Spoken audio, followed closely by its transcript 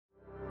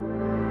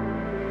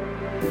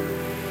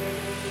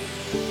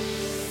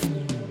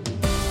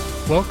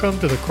Welcome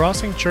to the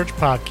Crossing Church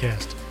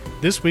Podcast.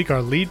 This week,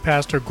 our lead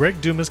pastor,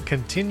 Greg Dumas,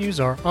 continues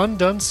our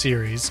Undone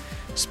series,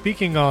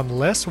 speaking on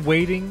less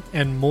waiting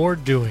and more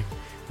doing.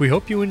 We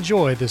hope you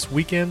enjoy this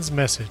weekend's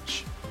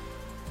message.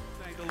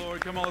 Thank the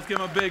Lord. Come on, let's give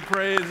him a big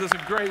praise. This is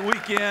a great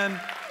weekend.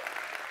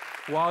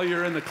 While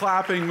you're in the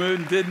clapping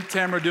mood, didn't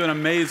Tamara do an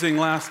amazing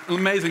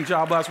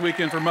job last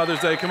weekend for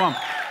Mother's Day? Come on.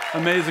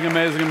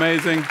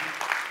 Amazing.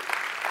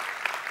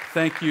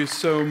 Thank you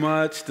so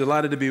much.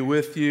 Delighted to be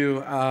with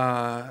you.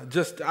 I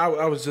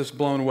was just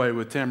blown away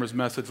with Tamara's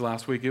message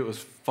last week. It was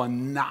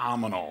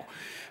phenomenal.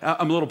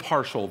 I'm a little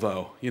partial,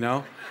 though, you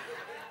know.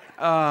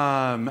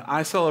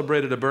 I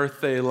celebrated a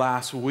birthday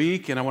last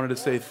week, and I wanted to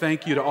say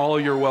thank you to all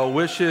your well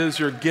wishes,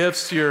 your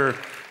gifts, your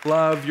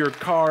love, your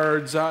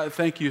cards.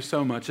 Thank you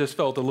so much. Just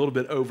felt a little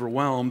bit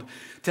overwhelmed.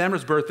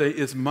 Tamara's birthday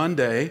is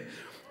Monday.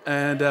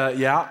 And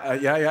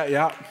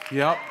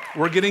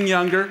we're getting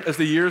younger as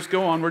the years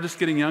go on. We're just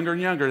getting younger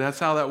and younger. That's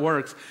how that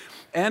works.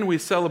 And we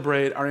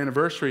celebrate our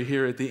anniversary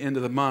here at the end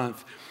of the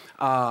month.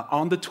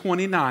 On the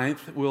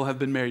 29th, we'll have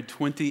been married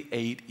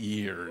 28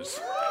 years.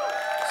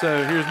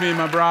 So here's me and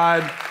my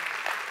bride.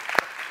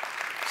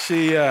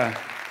 She,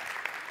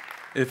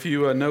 if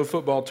you know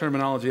football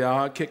terminology,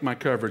 I'll kick my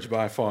coverage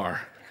by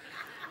far.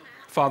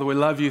 Father, we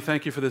love you.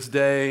 Thank you for this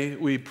day.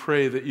 We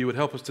pray that you would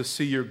help us to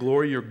see your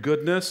glory, your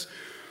goodness,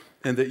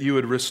 and that you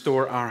would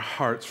restore our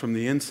hearts from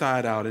the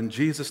inside out. In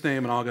Jesus'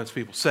 name, and all God's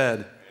people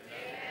said,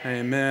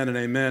 amen and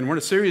amen. We're in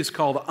a series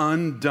called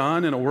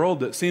Undone, in a world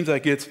that seems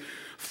like it's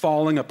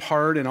falling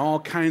apart in all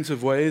kinds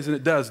of ways, and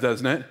it does,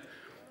 doesn't it?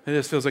 It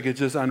just feels like it's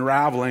just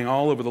unraveling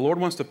all over. The Lord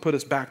wants to put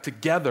us back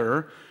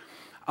together,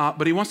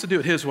 but he wants to do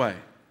it his way.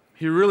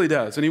 He really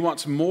does, and he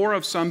wants more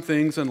of some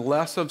things and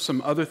less of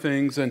some other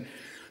things, and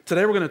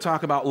today we're going to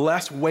talk about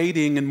less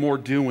waiting and more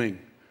doing.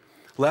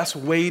 Less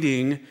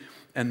waiting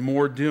and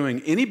more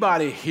doing.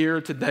 Anybody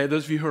here today,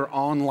 those of you who are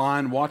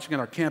online watching at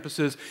our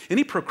campuses,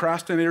 any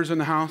procrastinators in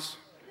the house?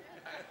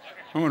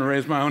 I'm going to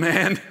raise my own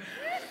hand.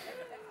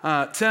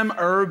 Tim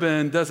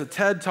Urban does a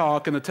TED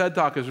Talk, and the TED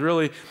Talk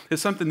is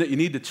something that you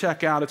need to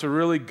check out. It's a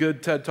really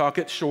good TED Talk.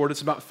 It's short.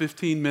 It's about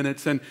 15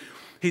 minutes, and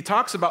he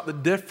talks about the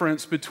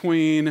difference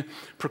between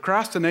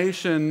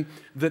procrastination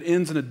that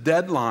ends in a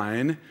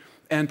deadline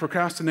and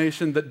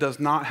procrastination that does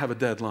not have a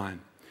deadline.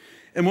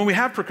 And when we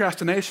have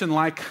procrastination,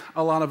 like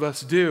a lot of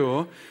us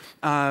do,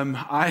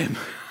 I've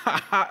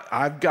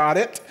got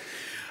it.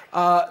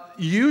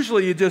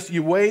 Usually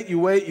you wait,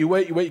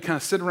 you kind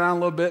of sit around a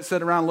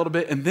little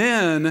bit, and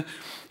then,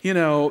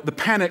 the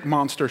panic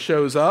monster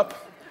shows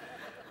up.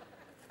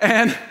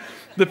 And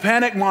the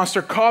panic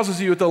monster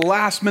causes you at the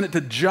last minute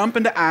to jump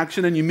into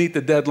action, and you meet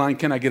the deadline.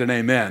 Can I get an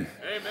amen?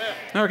 Amen.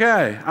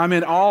 Okay. I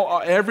mean,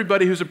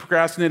 everybody who's a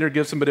procrastinator,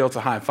 give somebody else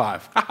a high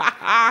five.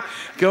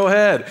 Go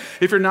ahead.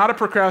 If you're not a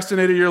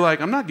procrastinator, you're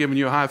like, I'm not giving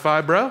you a high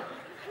five, bro.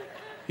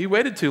 You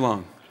waited too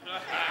long.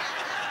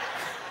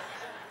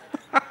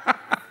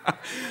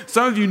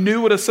 Some of you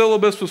knew what a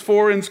syllabus was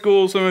for in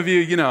school. Some of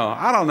you,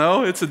 I don't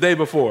know. It's the day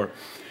before,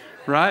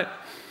 right?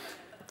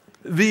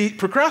 The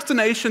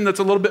procrastination that's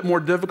a little bit more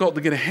difficult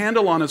to get a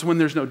handle on is when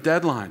there's no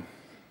deadline.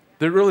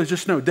 There really is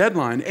just no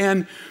deadline.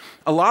 And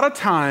a lot of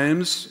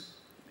times,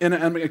 and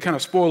a kind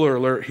of spoiler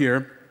alert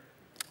here,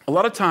 a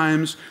lot of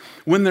times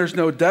when there's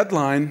no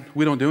deadline,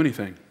 we don't do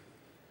anything.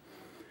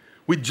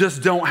 We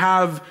just don't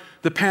have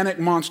the panic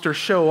monster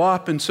show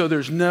up, and so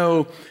there's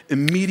no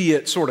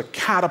immediate sort of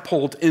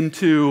catapult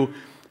into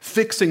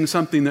fixing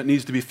something that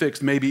needs to be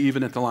fixed, maybe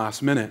even at the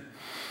last minute.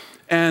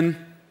 And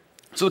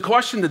so the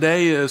question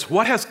today is,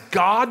 what has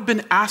God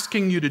been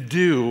asking you to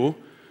do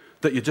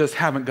that you just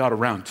haven't got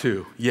around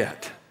to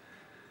yet?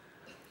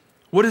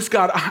 What is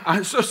God?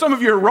 So some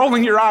of you are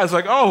rolling your eyes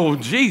like, oh,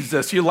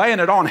 Jesus, you're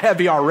laying it on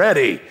heavy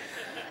already.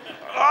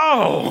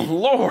 Oh,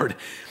 Lord.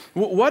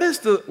 What is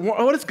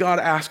God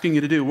asking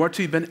you to do? What's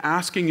he been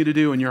asking you to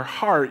do in your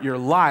heart, your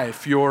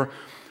life, your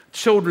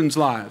children's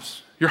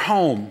lives, your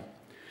home?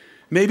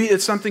 Maybe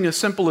it's something as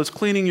simple as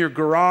cleaning your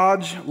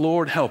garage.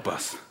 Lord, help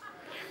us.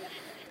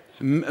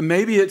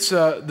 Maybe it's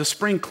the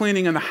spring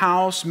cleaning in the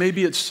house.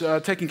 Maybe it's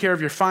taking care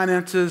of your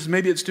finances.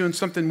 Maybe it's doing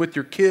something with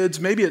your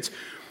kids. Maybe it's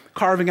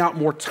carving out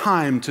more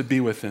time to be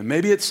with them.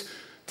 Maybe it's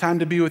time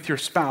to be with your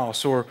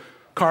spouse, or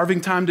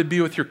carving time to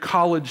be with your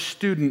college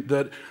student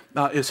that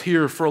is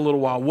here for a little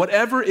while.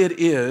 Whatever it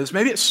is,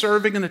 maybe it's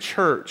serving in the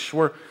church.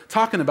 We're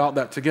talking about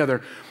that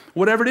together.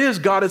 Whatever it is,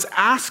 God is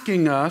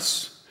asking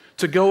us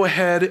to go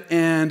ahead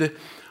and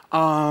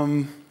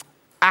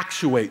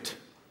actuate.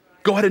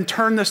 Go ahead and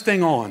turn this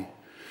thing on.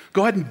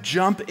 Go ahead and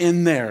jump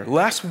in there.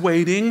 Less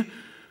waiting.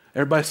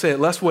 Everybody say it.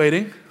 Less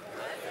waiting.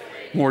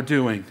 More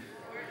doing.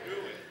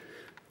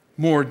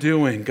 More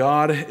doing.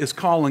 God is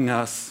calling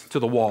us to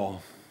the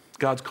wall.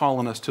 God's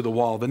calling us to the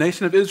wall. The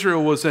nation of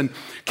Israel was in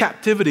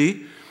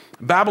captivity.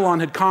 Babylon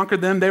had conquered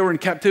them. They were in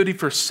captivity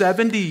for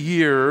 70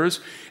 years.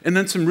 And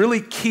then some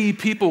really key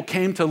people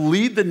came to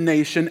lead the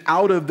nation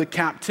out of the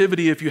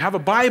captivity. If you have a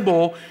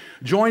Bible,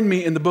 join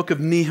me in the book of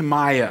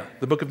Nehemiah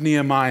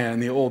in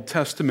the Old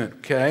Testament,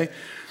 okay?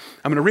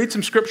 I'm going to read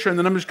some scripture, and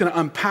then I'm just going to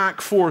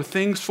unpack 4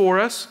 things for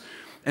us.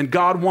 And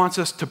God wants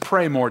us to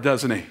pray more,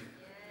 doesn't he?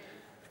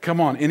 Come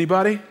on,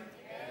 anybody?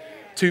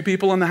 2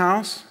 people in the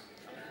house?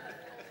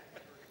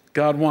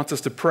 God wants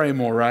us to pray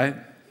more, right?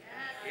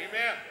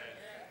 Amen.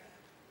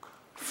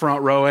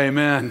 Front row,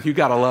 amen. You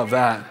got to love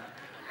that.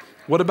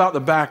 What about the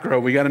back row?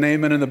 We got an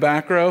amen in the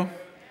back row?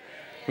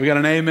 We got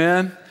an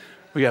amen?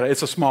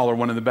 It's a smaller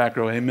one in the back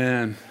row,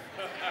 amen.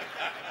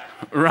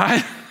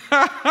 Right?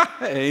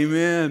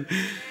 Amen.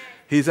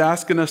 He's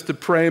asking us to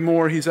pray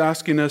more. He's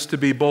asking us to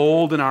be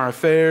bold in our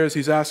affairs.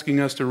 He's asking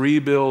us to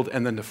rebuild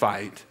and then to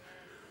fight.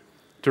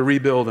 To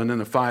rebuild and then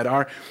to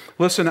fight.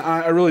 Listen,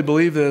 I really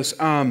believe this.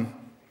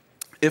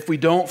 If we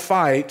don't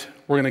fight,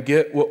 we're going to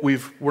get what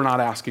we're not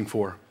asking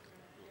for.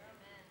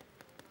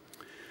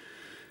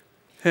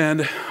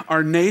 And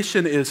our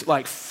nation is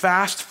like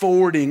fast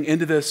forwarding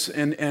into this,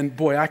 and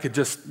boy, I could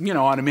just,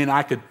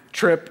 I could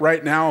trip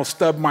right now,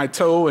 stub my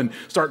toe, and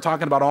start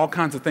talking about all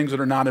kinds of things that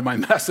are not in my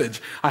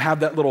message. I have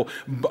that little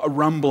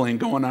rumbling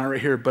going on right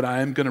here, but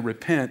I am going to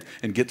repent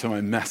and get to my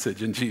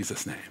message in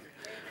Jesus'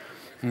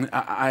 name.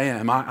 I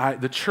am.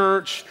 The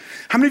church,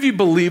 how many of you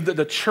believe that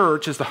the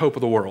church is the hope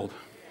of the world?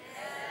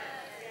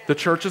 The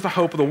church is the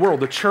hope of the world.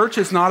 The church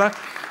is not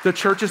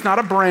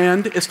a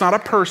brand. It's not a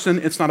person.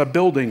 It's not a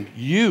building.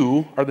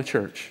 You are the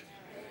church.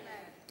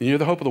 And you're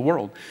the hope of the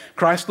world.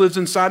 Christ lives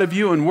inside of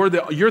you, and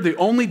you're the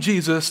only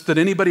Jesus that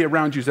anybody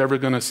around you is ever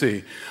going to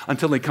see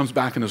until he comes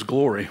back in his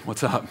glory.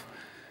 What's up?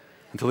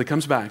 Until he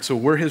comes back. So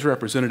we're his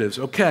representatives.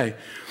 Okay,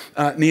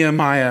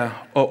 Nehemiah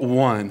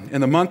 1.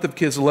 In the month of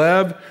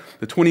Kislev,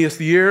 the 20th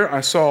year,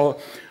 I saw...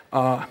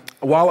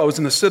 while I was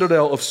in the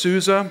citadel of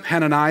Susa,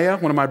 Hananiah,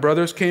 one of my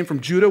brothers, came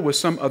from Judah with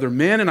some other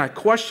men, and I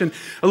questioned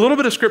a little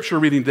bit of scripture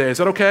reading today. Is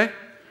that okay?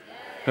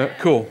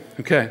 Cool.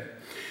 Okay.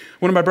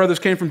 One of my brothers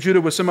came from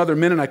Judah with some other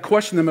men, and I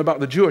questioned them about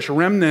the Jewish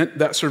remnant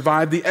that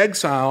survived the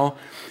exile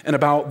and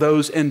about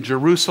those in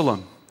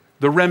Jerusalem,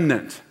 the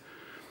remnant.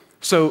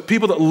 So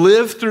people that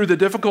lived through the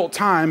difficult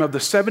time of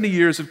the 70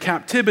 years of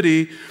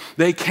captivity,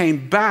 they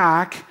came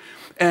back,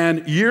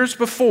 and years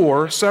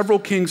before, several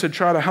kings had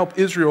tried to help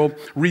Israel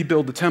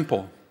rebuild the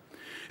temple.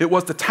 It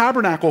was the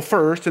tabernacle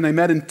first, and they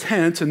met in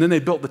tents, and then they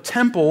built the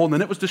temple, and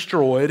then it was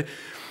destroyed.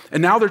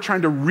 And now they're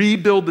trying to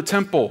rebuild the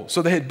temple.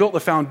 So they had built the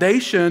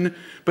foundation,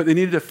 but they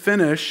needed to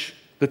finish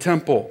the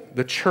temple,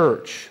 the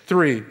church.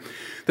 3,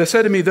 they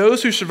said to me,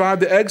 those who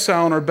survived the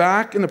exile and are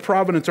back in the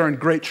province are in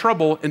great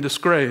trouble and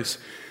disgrace.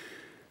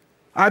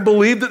 I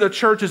believe that the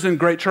church is in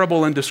great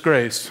trouble and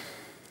disgrace.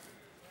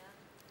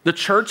 The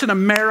church in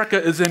America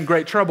is in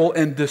great trouble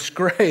and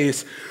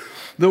disgrace.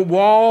 The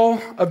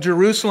wall of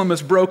Jerusalem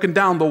is broken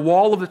down. The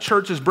wall of the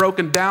church is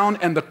broken down,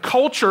 and the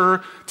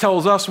culture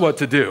tells us what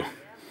to do.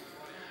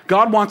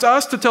 God wants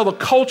us to tell the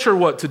culture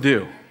what to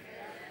do.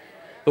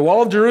 The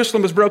wall of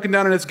Jerusalem is broken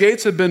down, and its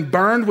gates have been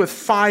burned with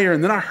fire.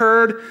 And then I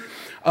heard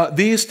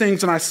these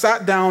things, and I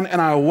sat down and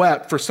I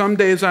wept. For some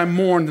days I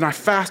mourned, and I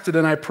fasted,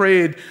 and I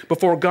prayed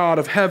before God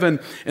of heaven.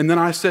 And then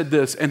I said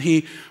this, and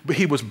he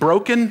was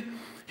broken.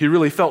 He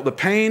really felt the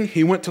pain.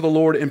 He went to the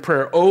Lord in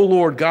prayer. O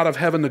Lord, God of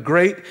heaven, the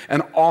great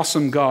and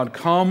awesome God,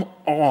 come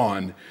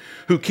on,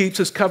 who keeps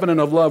his covenant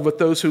of love with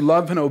those who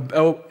love and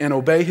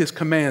obey his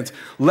commands.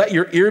 Let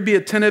your ear be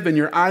attentive and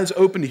your eyes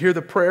open to hear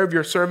the prayer of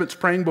your servants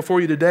praying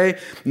before you today,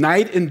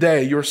 night and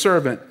day, your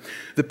servant,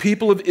 the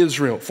people of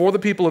Israel. For the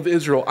people of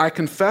Israel, I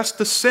confess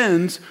the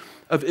sins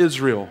of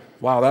Israel.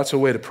 Wow, that's a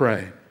way to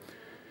pray.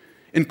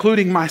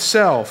 Including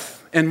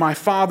myself and my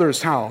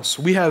father's house,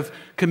 we have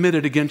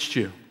committed against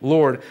you.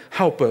 Lord,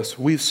 help us.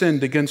 We've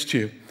sinned against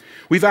you.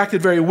 We've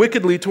acted very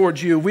wickedly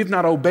towards you. We've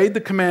not obeyed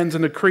the commands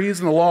and decrees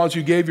and the laws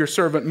you gave your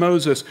servant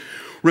Moses.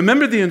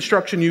 Remember the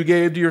instruction you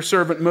gave to your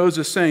servant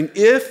Moses, saying,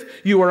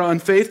 if you are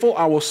unfaithful,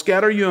 I will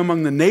scatter you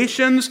among the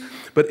nations.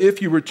 But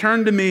if you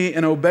return to me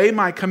and obey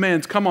my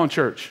commands, come on,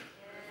 church.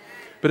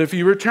 But if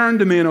you return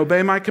to me and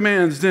obey my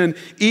commands, then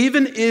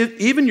even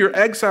your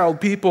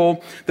exiled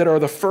people that are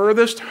the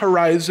furthest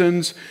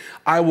horizons,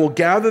 I will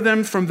gather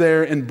them from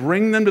there and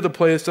bring them to the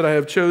place that I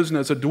have chosen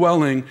as a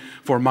dwelling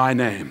for my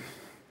name.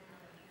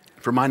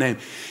 For my name.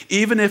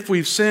 Even if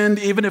we've sinned,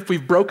 even if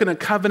we've broken a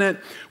covenant,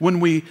 when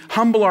we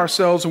humble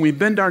ourselves and we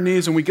bend our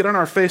knees and we get on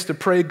our face to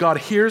pray, God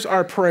hears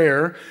our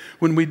prayer.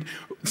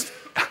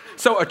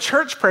 So a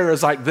church prayer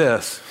is like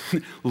this.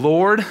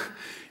 Lord,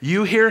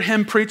 you hear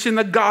him preaching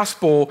the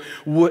gospel.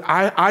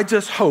 I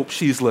just hope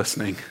she's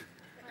listening.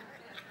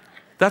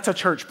 That's a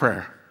church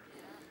prayer.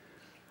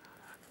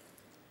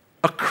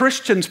 A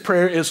Christian's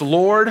prayer is,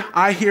 Lord,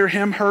 I hear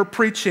him, her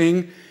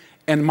preaching,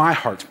 and my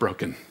heart's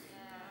broken.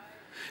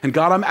 And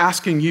God, I'm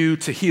asking you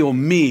to heal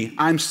me.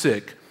 I'm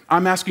sick.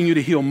 I'm asking you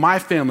to heal my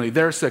family.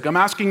 They're sick. I'm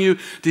asking you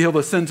to heal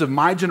the sins of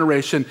my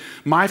generation,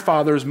 my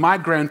fathers, my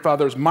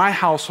grandfathers, my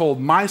household,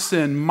 my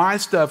sin, my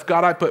stuff.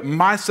 God, I put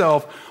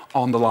myself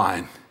on the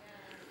line.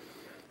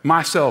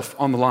 Myself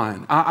on the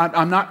line.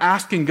 I'm not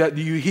asking God,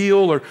 do you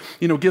heal or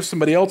give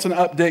somebody else an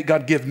update?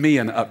 God, give me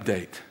an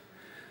update.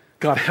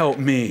 God, help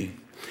me.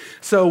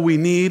 So we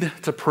need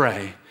to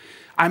pray.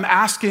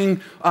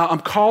 I'm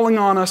calling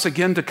on us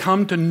again to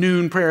come to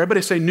noon prayer.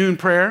 Everybody say noon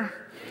prayer.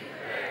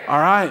 All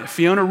right,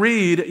 Fiona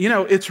Reed. You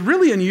know, it's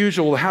really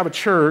unusual to have a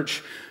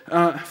church.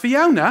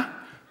 Fiona,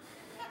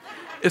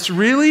 it's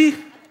really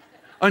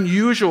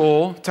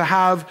unusual to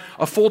have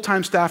a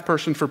full-time staff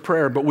person for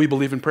prayer, but we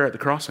believe in prayer at the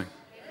Crossing.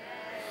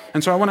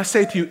 And so I want to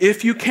say to you,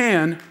 if you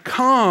can,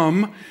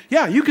 come.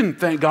 Yeah, you can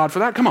thank God for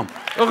that. Come on.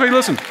 Okay,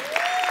 listen.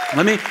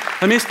 Let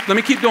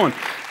me keep going.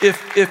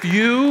 If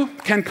you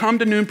can come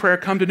to noon prayer,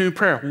 come to noon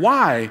prayer.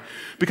 Why?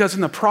 Because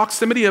in the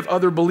proximity of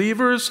other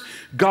believers,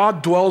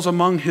 God dwells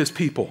among his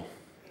people.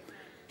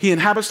 He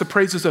inhabits the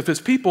praises of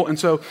his people. And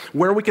so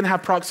where we can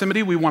have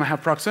proximity, we want to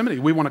have proximity.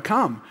 We want to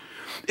come.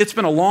 It's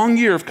been a long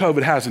year of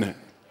COVID, hasn't it?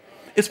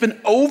 It's been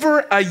over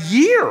a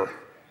year.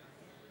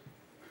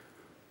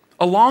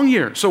 A long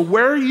year. So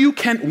when you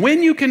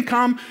can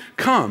come,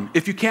 come.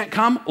 If you can't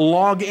come,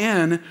 log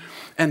in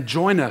and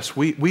join us.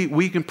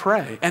 We can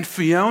pray. And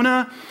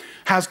Fiona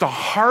has the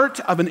heart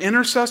of an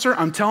intercessor.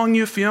 I'm telling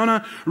you,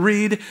 Fiona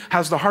Reed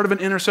has the heart of an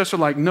intercessor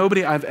like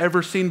nobody I've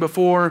ever seen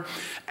before.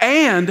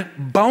 And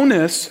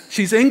bonus,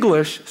 she's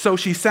English, so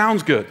she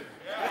sounds good.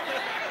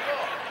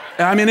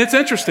 I mean, it's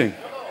interesting.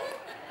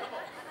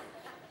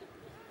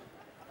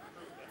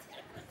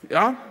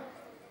 Yeah?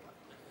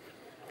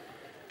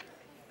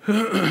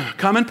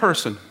 Come in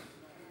person.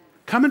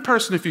 Come in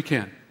person if you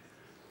can.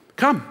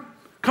 Come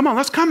on,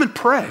 let's come and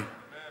pray.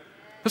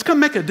 Let's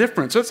come make a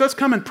difference. Let's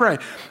come and pray.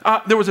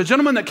 There was a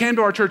gentleman that came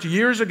to our church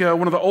years ago,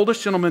 one of the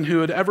oldest gentlemen who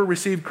had ever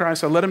received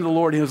Christ. I led him to the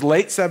Lord. He was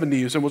late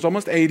 70s and was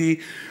almost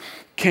 80.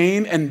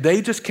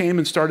 They just came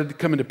and started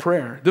coming to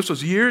prayer. This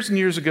was years and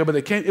years ago, but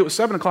they came. It was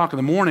 7 o'clock in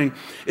the morning.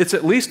 It's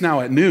at least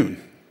now at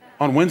noon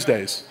on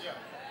Wednesdays.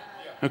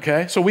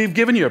 Okay, so we've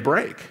given you a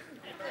break.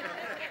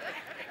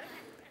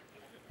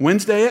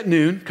 Wednesday at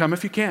noon, come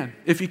if you can.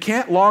 If you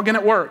can't, log in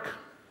at work.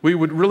 We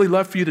would really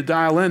love for you to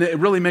dial in. It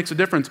really makes a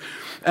difference.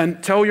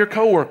 And tell your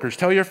coworkers,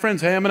 tell your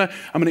friends, hey, I'm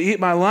gonna eat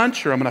my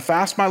lunch, or I'm gonna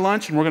fast my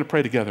lunch, and we're gonna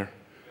pray together.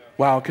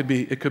 Wow, it could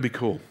be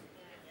cool.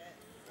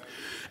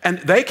 And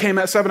they came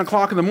at 7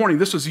 o'clock in the morning.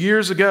 This was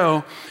years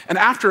ago. And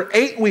after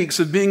 8 weeks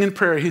of being in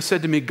prayer, he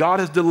said to me, God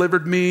has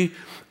delivered me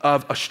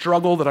of a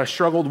struggle that I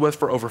struggled with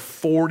for over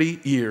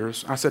 40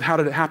 years. I said, how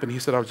did it happen? He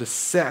said, I was just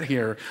sat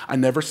here. I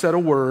never said a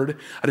word.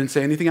 I didn't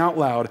say anything out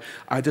loud.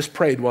 I just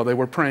prayed while they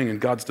were praying, and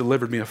God's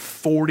delivered me of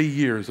 40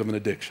 years of an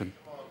addiction.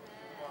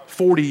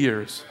 40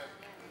 years.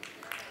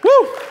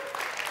 Woo!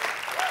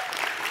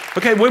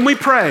 Okay, when we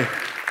pray,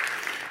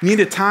 you need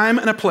a time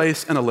and a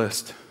place and a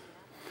list.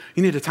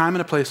 You need a time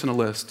and a place and a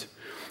list.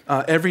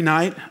 Every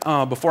night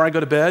before I go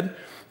to bed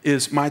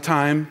is my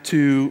time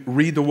to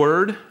read the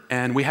Word,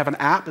 and we have an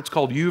app. It's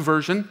called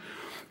YouVersion,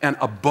 and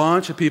a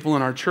bunch of people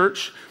in our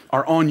church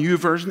are on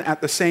YouVersion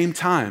at the same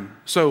time.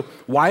 So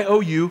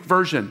YOU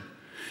version.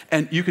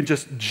 And you can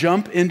just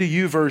jump into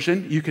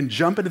YouVersion. You can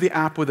jump into the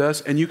app with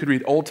us, and you can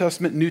read Old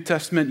Testament, New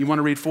Testament. You want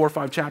to read 4 or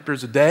 5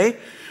 chapters a day.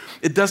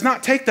 It does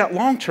not take that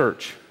long,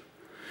 church.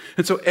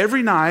 And so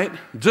every night,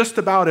 just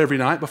about every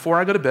night before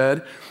I go to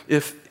bed,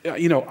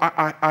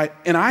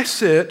 I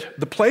sit,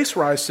 the place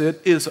where I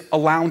sit is a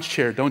lounge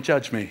chair. Don't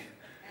judge me.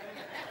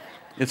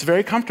 It's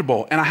very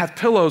comfortable. And I have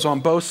pillows on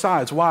both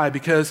sides. Why?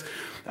 Because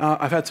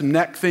I've had some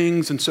neck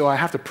things, and so I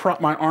have to prop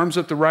my arms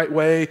up the right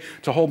way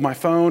to hold my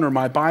phone or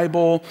my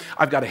Bible.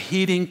 I've got a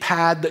heating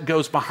pad that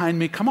goes behind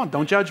me. Come on,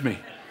 don't judge me.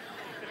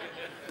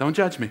 Don't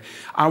judge me.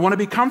 I want to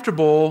be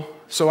comfortable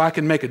so I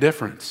can make a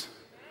difference.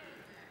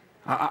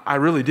 I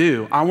really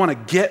do. I want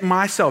to get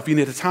myself. You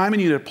need a time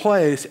and you need a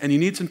place, and you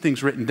need some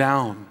things written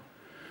down.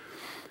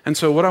 And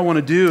so what I want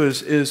to do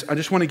is I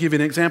just want to give you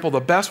an example. The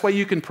best way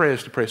you can pray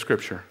is to pray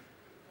Scripture.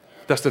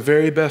 That's the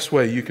very best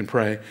way you can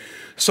pray.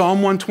 Psalm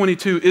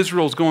 122,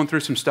 Israel's going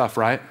through some stuff,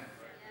 right?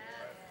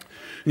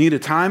 You need a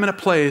time and a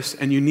place,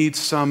 and you need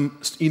some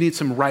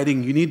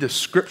writing. You need the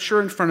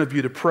Scripture in front of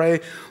you to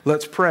pray.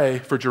 Let's pray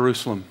for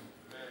Jerusalem.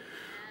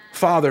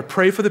 Father,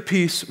 pray for the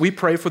peace. We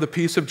pray for the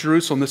peace of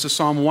Jerusalem. This is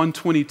Psalm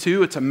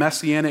 122. It's a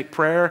messianic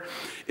prayer.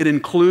 It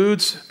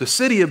includes the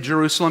city of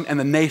Jerusalem and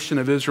the nation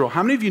of Israel.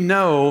 How many of you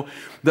know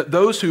that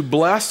those who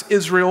bless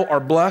Israel are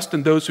blessed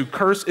and those who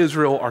curse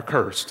Israel are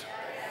cursed?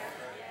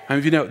 How many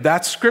of you know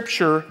that's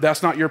Scripture,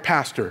 that's not your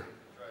pastor?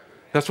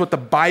 That's what the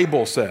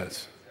Bible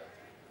says.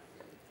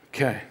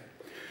 Okay.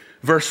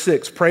 Verse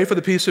 6, pray for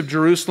the peace of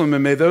Jerusalem,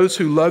 and may those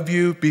who love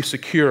you be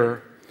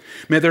secure.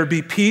 May there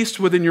be peace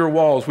within your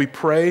walls. We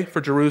pray for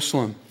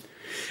Jerusalem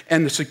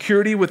and the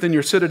security within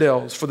your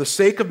citadels. For the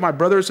sake of my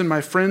brothers and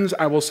my friends,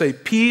 I will say,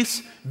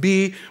 peace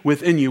be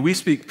within you. We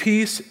speak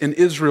peace in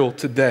Israel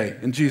today,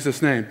 in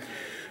Jesus' name.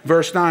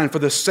 Verse 9, for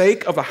the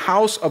sake of the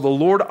house of the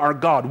Lord our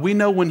God. We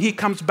know when he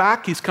comes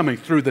back, he's coming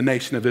through the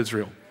nation of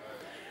Israel.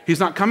 He's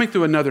not coming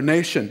through another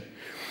nation.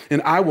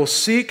 And I will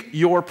seek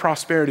your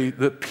prosperity,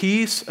 the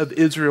peace of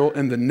Israel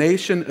and the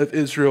nation of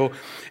Israel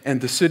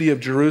and the city of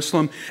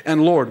Jerusalem.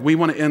 And Lord, we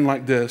want to end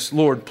like this.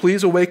 Lord,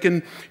 please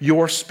awaken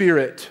your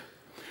spirit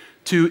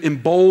to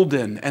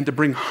embolden and to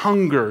bring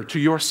hunger to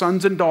your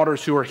sons and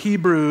daughters who are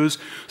Hebrews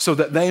so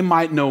that they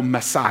might know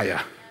Messiah.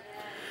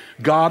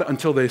 God,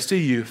 until they see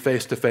you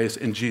face to face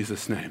in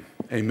Jesus' name.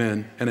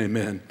 Amen and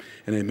amen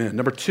and amen.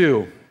 Number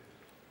 2,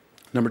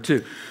 Number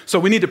two. So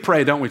we need to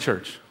pray, don't we,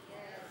 church?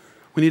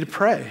 We need to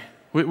pray.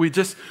 We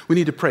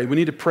need to pray. We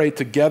need to pray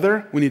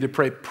together. We need to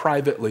pray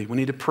privately. We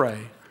need to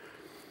pray.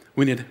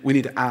 We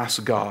need to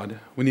ask God.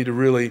 We need to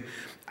really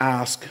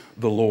ask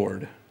the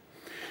Lord.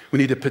 We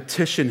need to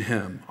petition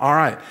him. All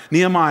right.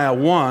 Nehemiah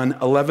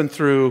 1:11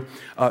 through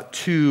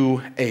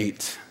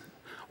 2:8.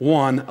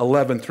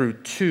 1:11 through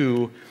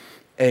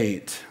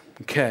 2:8.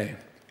 Okay.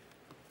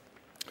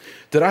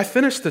 Did I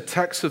finish the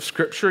text of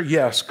Scripture?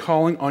 Yes,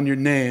 calling on your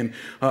name.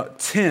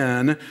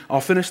 10, I'll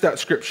finish that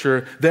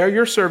Scripture. They are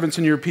your servants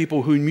and your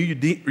people whom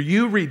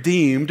you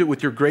redeemed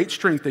with your great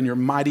strength and your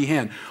mighty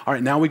hand. All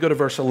right, now we go to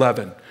verse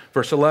 11.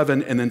 Verse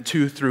 11 and then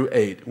 2 through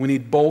 8. We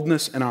need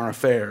boldness in our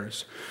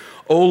affairs.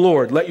 O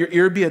Lord, let your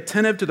ear be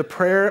attentive to the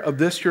prayer of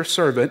this your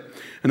servant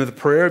and to the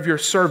prayer of your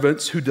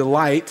servants who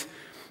delight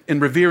in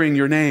revering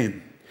your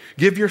name.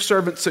 Give your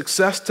servant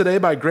success today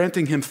by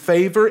granting him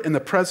favor in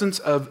the presence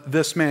of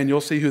this man. You'll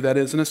see who that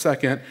is in a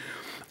second.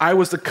 I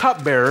was the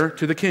cupbearer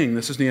to the king.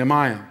 This is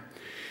Nehemiah.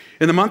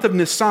 In the month of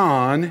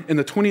Nisan, in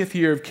the 20th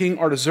year of King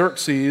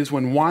Artaxerxes,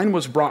 when wine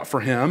was brought for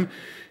him,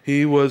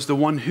 he was the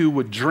one who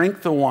would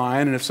drink the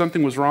wine, and if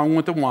something was wrong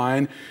with the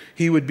wine,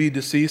 he would be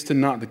deceased and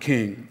not the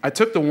king. I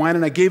took the wine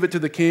and I gave it to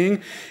the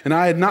king, and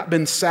I had not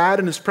been sad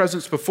in his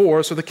presence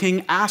before, so the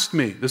king asked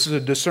me. This is a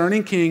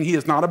discerning king. He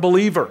is not a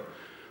believer.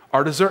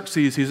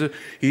 Artaxerxes,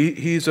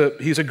 he's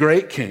a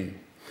great king.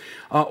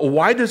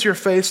 Why does your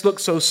face look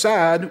so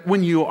sad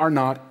when you are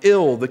not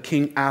ill? The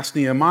king asked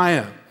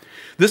Nehemiah.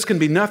 This can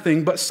be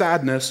nothing but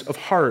sadness of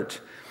heart.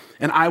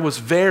 And I was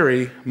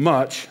very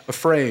much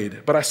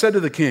afraid. But I said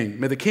to the king,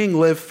 may the king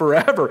live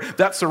forever.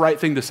 That's the right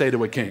thing to say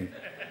to a king.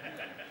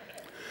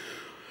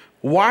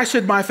 Why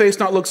should my face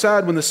not look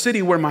sad when the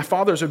city where my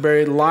fathers are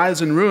buried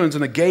lies in ruins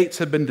and the gates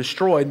have been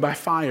destroyed by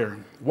fire?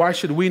 Why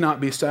should we not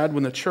be sad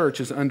when the church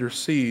is under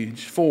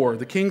siege? 4,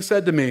 the king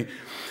said to me,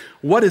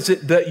 what is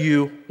it that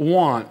you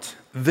want?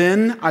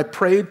 Then I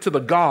prayed to the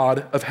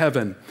God of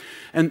heaven.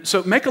 And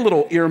so make a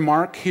little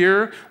earmark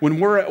here. When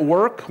we're at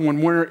work,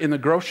 when we're in the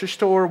grocery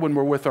store, when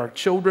we're with our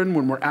children,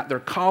 when we're at their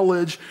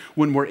college,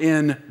 when we're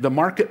in the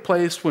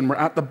marketplace, when we're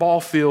at the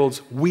ball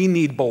fields, we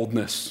need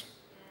boldness,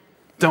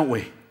 don't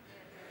we?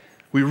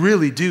 We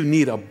really do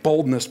need a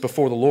boldness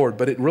before the Lord,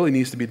 but it really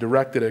needs to be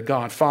directed at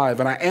God. 5,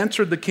 and I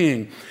answered the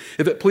king,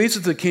 if it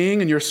pleases the king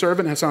and your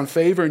servant has found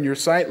favor in your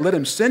sight, let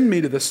him send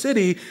me to the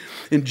city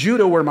in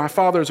Judah where my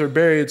fathers are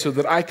buried so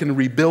that I can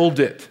rebuild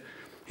it.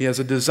 He has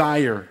a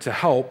desire to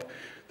help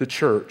the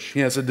church. He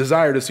has a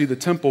desire to see the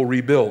temple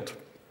rebuilt.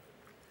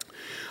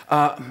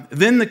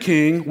 Then the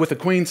king, with the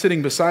queen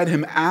sitting beside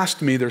him,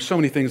 asked me, there's so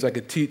many things I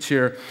could teach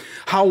here,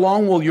 how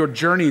long will your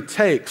journey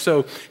take?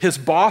 So his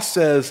boss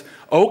says,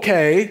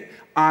 okay,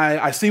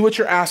 I see what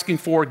you're asking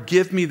for.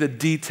 Give me the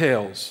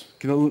details.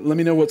 Let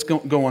me know what's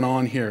going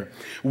on here.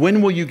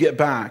 When will you get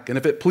back? And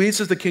if it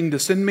pleases the king to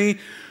send me,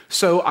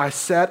 so I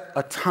set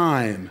a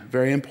time.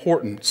 Very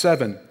important.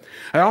 7.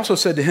 I also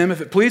said to him, if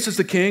it pleases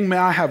the king, may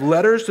I have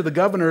letters to the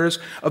governors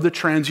of the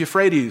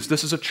Trans-Euphrates.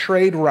 This is a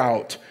trade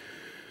route,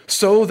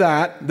 so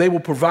that they will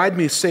provide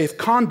me safe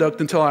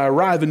conduct until I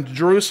arrive in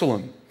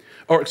Judah.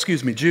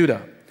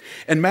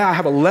 And may I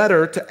have a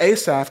letter to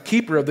Asaph,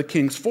 keeper of the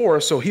king's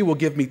forest, so he will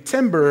give me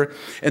timber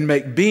and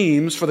make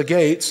beams for the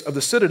gates of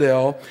the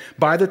citadel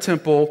by the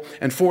temple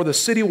and for the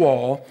city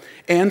wall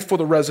and for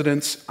the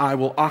residence I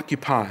will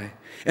occupy.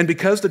 And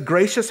because the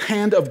gracious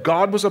hand of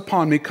God was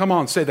upon me, come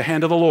on, say the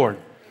hand of the Lord.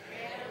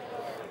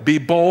 Be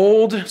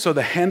bold so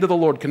the hand of the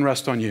Lord can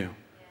rest on you.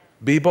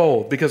 Be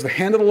bold. Because the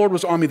hand of the Lord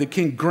was on me, the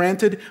king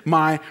granted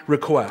my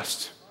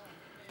request.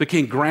 The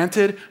king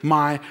granted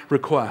my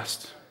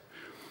request.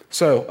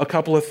 So, a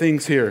couple of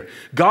things here.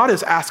 God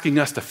is asking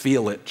us to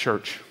feel it,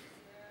 church.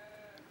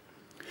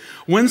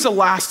 When's the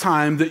last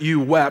time that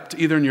you wept,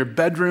 either in your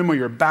bedroom or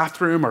your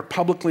bathroom or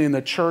publicly in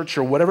the church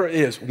or whatever it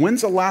is?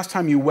 When's the last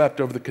time you wept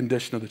over the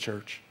condition of the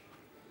church?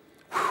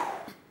 Whew,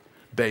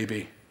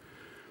 baby.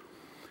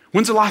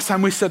 When's the last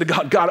time we said to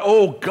God,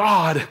 oh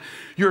God,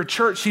 your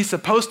church, she's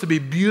supposed to be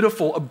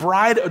beautiful, a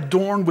bride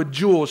adorned with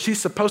jewels. She's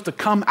supposed to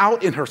come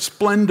out in her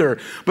splendor.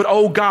 But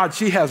oh God,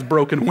 she has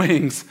broken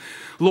wings.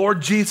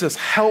 Lord Jesus,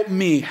 help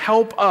me,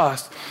 help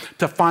us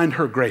to find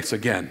her grace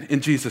again,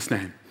 in Jesus'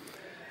 name.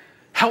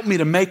 Help me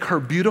to make her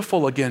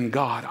beautiful again,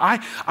 God.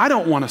 I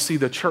don't want to see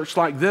the church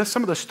like this.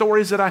 Some of the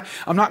stories that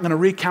I'm not going to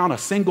recount a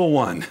single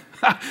one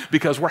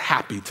because we're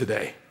happy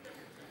today.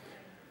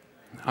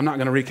 I'm not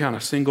going to recount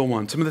a single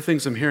one. Some of the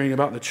things I'm hearing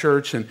about the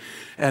church, and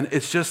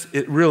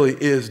it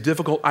really is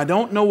difficult. I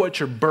don't know what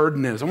your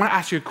burden is. I want to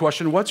ask you a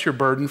question. What's your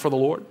burden for the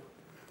Lord?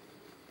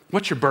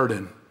 What's your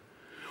burden?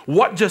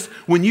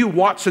 When you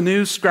watch the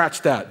news,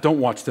 scratch that. Don't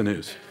watch the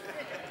news.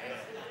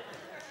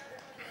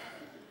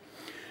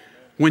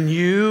 When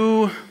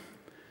you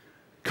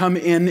come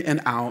in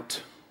and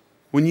out,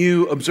 when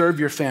you observe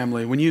your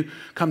family, when you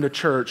come to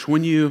church,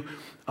 when you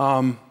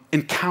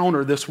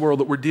encounter this world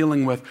that we're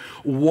dealing with,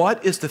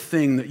 what is the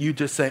thing that you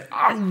just say,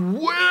 I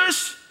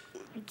wish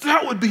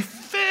that would be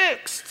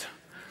fixed?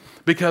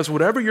 Because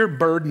whatever your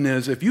burden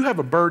is, if you have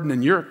a burden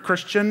and you're a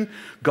Christian,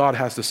 God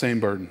has the same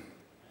burden.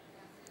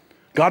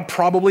 God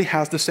probably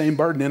has the same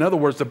burden. In other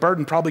words, the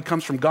burden probably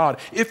comes from God.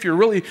 If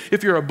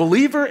you're a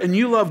believer and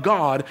you love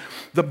God,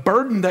 the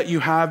burden that you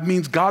have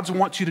means God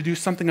wants you to do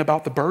something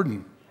about the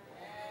burden.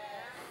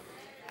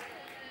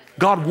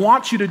 God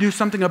wants you to do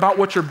something about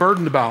what you're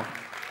burdened about.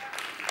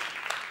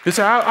 You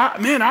say,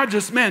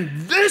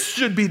 this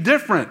should be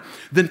different.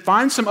 Then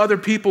find some other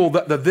people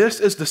that this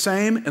is the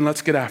same, and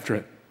let's get after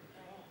it.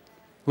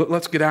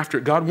 Let's get after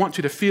it. God wants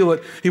you to feel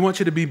it. He wants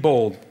you to be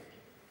bold.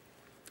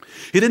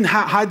 He didn't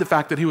hide the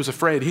fact that he was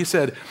afraid. He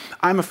said,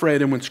 I'm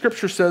afraid. And when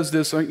Scripture says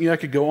this, I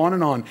could go on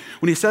and on.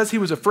 When he says he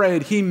was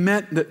afraid, he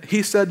meant that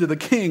he said to the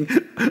king,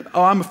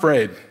 oh, I'm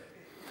afraid.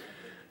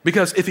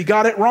 Because if he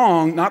got it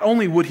wrong, not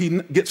only would he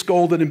get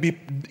scolded and be,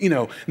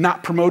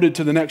 not promoted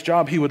to the next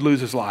job, he would lose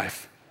his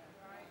life.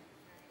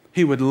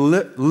 He would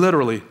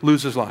literally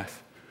lose his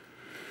life.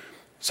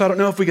 So I don't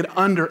know if we could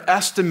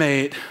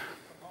underestimate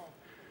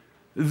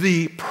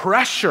the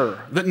pressure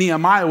that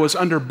Nehemiah was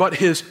under, but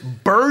his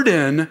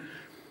burden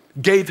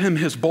gave him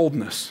his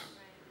boldness.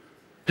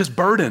 His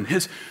burden,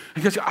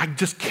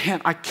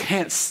 I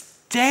can't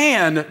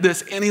stand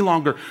this any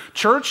longer.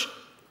 Church,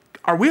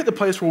 are we at the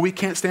place where we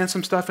can't stand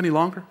some stuff any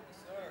longer?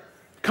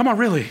 Come on,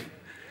 really.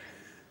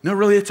 No,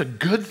 really, it's a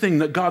good thing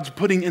that God's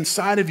putting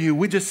inside of you.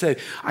 We just say,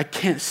 I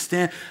can't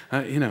stand,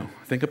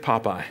 think of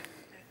Popeye.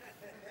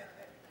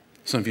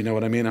 Some of you know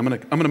what I mean. I'm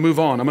gonna move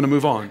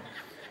on.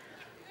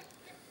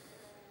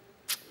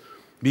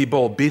 Be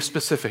bold, be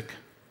specific.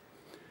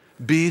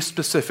 Be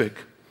specific.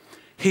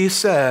 He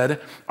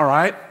said, all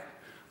right,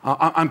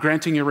 I'm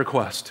granting your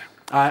request.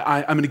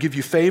 I'm going to give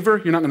you favor.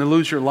 You're not going to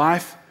lose your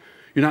life.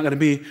 You're not going to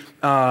be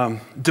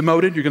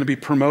demoted. You're going to be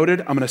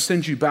promoted. I'm going to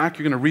send you back.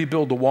 You're going to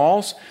rebuild the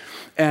walls.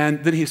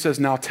 And then he says,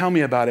 now tell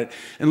me about it.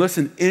 And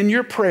listen, in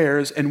your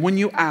prayers and when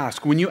you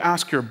ask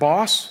your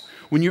boss,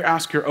 when you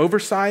ask your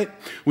oversight,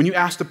 when you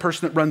ask the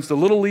person that runs the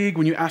little league,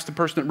 when you ask the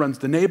person that runs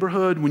the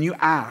neighborhood, when you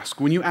ask,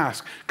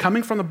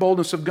 coming from the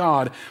boldness of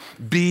God,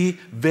 be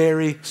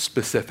very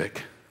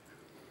specific.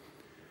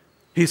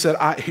 He said,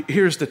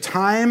 here's the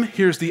time,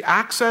 here's the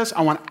access. I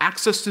want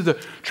access to the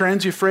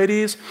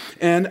Trans-Euphrates,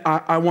 and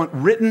I want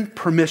written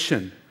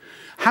permission.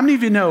 How many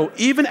of you know,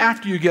 even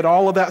after you get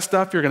all of that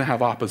stuff, you're going to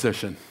have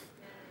opposition?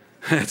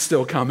 It's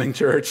still coming,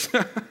 church.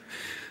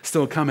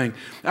 Still coming.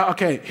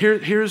 Okay,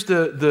 here's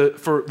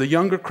for the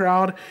younger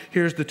crowd,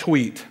 here's the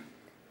tweet.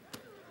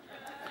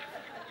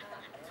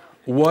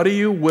 What are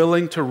you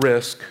willing to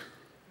risk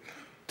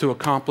to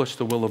accomplish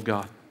the will of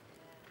God?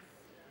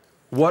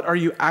 What are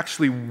you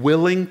actually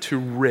willing to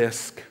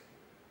risk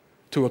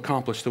to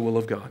accomplish the will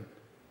of God?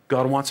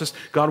 God wants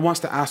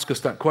to ask us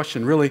that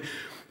question. Really,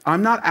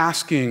 I'm not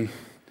asking,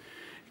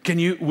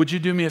 would you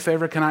do me a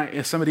favor?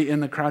 Is somebody in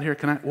the crowd here,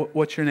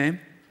 what's your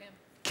name?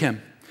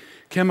 Kim.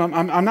 Kim,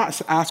 I'm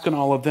not asking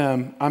all of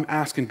them. I'm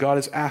asking, God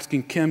is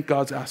asking Kim,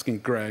 God's asking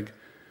Greg.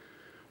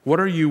 What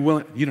are you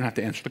willing, you don't have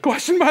to answer the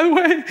question, by the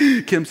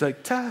way. Kim's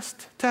like,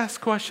 test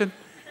question.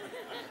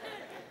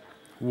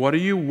 What are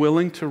you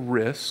willing to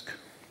risk?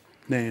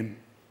 Name.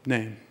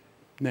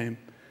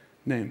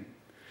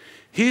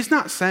 He's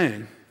not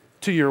saying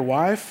to your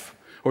wife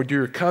or to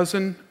your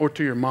cousin or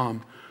to your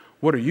mom,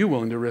 what are you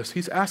willing to risk?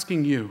 He's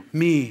asking you,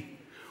 me,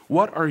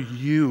 what are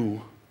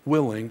you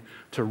willing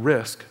to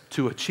risk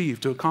to achieve,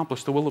 to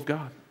accomplish the will of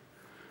God?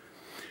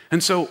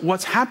 And so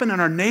what's happened in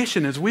our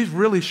nation is we've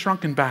really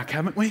shrunken back,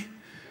 haven't we?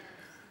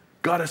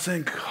 God is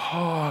saying,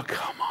 oh,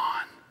 come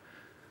on.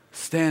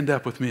 Stand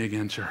up with me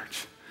again,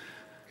 church.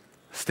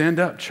 Stand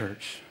up,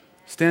 church.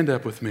 Stand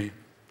up with me.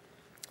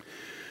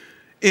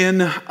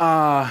 In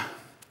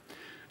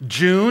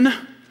June,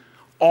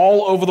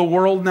 all over the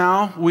world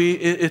now,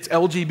 it's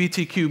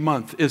LGBTQ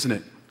month, isn't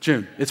it?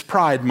 June. It's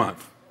Pride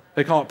month.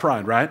 They call it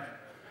Pride, right?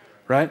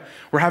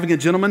 We're having a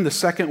gentleman the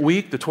second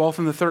week, the 12th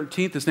and the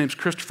 13th. His name's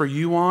Christopher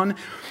Yuan,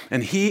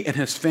 and he and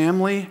his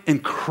family,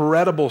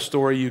 incredible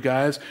story, you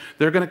guys.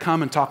 They're going to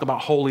come and talk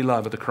about holy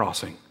love at the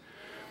crossing.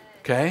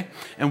 Okay?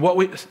 And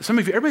some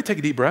of you, everybody take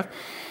a deep breath.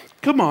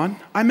 Come on,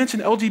 I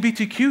mentioned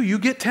LGBTQ, you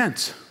get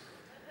tense.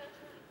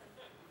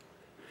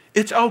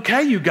 It's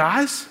okay, you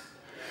guys.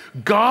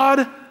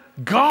 God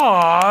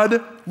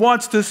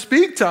wants to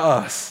speak to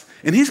us.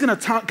 And he's going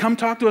to come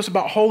talk to us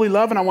about holy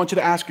love, and I want you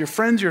to ask your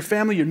friends, your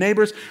family, your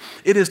neighbors.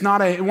 It's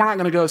not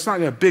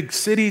a big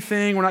city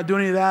thing. We're not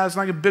doing any of that. It's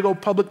not a big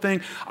old public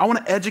thing. I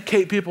want to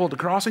educate people at the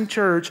Crossing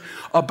Church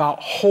about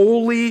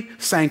holy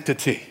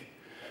sanctity.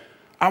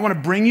 I want to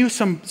bring you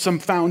some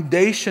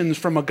foundations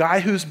from a guy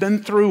who's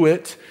been through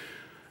it.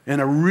 And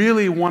I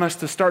really want us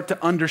to start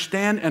to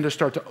understand and to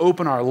start to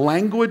open our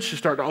language, to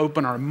start to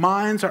open our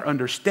minds, our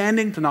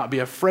understanding, to not be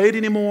afraid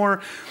anymore,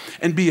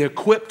 and be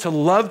equipped to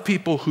love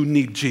people who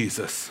need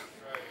Jesus.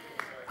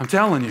 I'm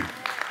telling you.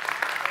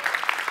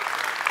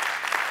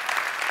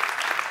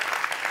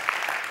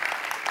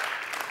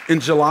 In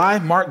July,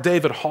 Mark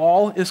David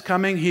Hall is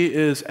coming. He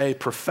is a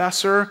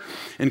professor,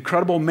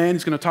 incredible man.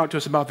 He's going to talk to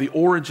us about the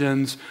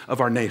origins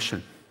of our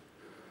nation.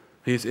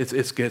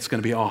 It's going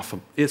to be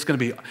awesome. It's going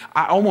to be,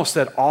 I almost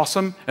said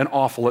awesome and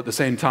awful at the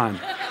same time.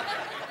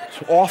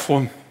 It's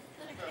awesome.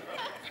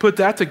 Put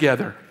that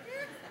together.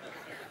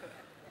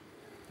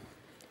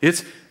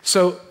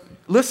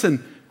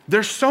 Listen,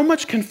 there's so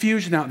much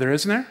confusion out there,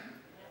 isn't there?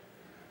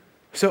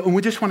 And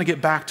we just want to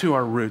get back to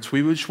our roots.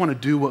 We just want to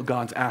do what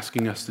God's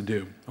asking us to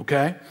do,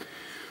 okay?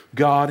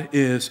 God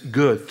is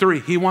good. 3,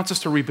 he wants us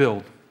to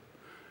rebuild.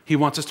 He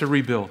wants us to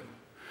rebuild.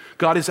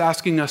 God is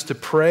asking us to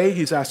pray.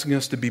 He's asking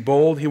us to be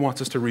bold. He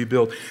wants us to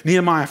rebuild.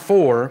 Nehemiah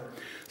 4,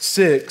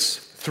 6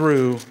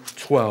 through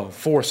 12.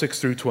 4, 6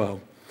 through 12.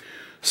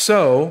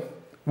 So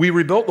we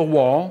rebuilt the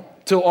wall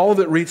till all of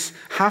it reached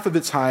half of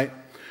its height,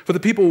 for the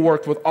people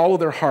worked with all of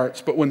their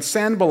hearts. But when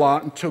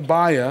Sanballat and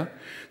Tobiah,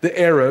 the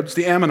Arabs,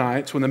 the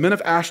Ammonites, when the men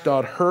of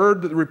Ashdod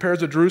heard that the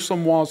repairs of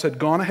Jerusalem walls had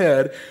gone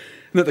ahead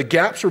and that the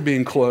gaps were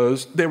being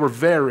closed, they were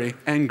very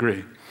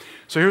angry.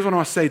 So here's what I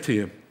want to say to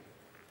you.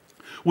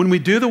 When we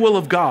do the will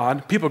of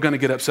God, people are going to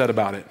get upset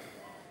about it.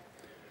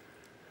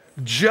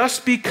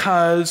 Just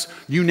because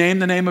you name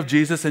the name of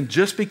Jesus and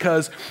just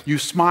because you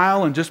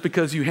smile and just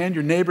because you hand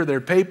your neighbor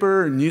their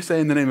paper and you say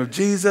in the name of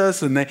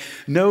Jesus and they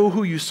know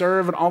who you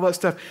serve and all that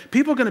stuff,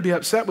 people are going to be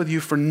upset with you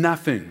for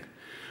nothing.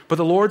 But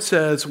the Lord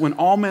says, when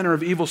all manner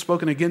of evil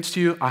spoken against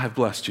you, I have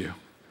blessed you.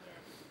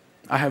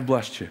 I have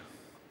blessed you.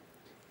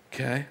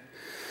 Okay?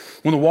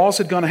 When the walls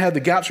had gone ahead, the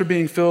gaps were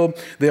being filled,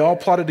 they all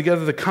plotted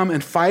together to come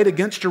and fight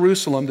against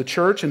Jerusalem, the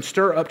church, and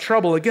stir up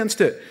trouble against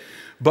it.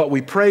 But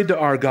we prayed to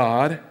our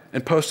God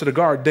and posted a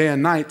guard day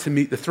and night to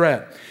meet the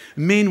threat.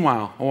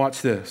 Meanwhile,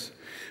 watch this.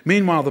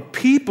 Meanwhile, the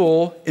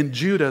people in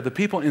Judah, the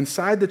people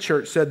inside the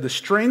church said, the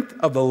strength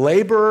of the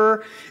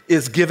laborer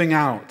is giving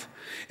out.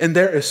 And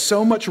there is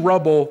so much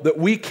rubble that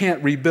we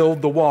can't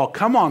rebuild the wall.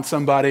 Come on,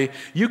 somebody.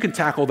 You can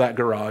tackle that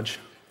garage.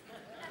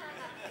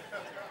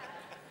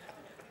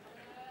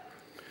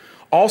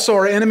 Also,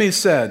 our enemies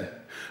said,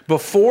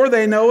 before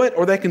they know it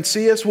or they can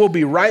see us, we'll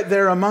be right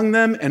there among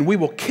them and we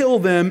will kill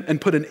them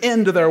and put an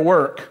end to their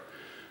work.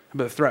 How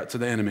about the threats of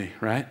the enemy,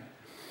 right?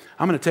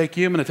 I'm going to take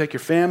you. I'm going to take your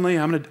family.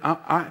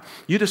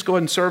 You just go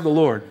ahead and serve the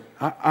Lord.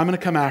 I'm going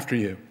to come after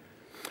you.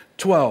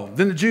 12.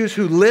 Then the Jews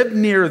who lived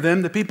near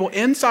them, the people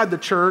inside the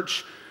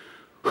church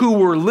who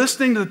were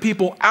listening to the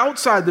people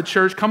outside the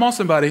church. Come on,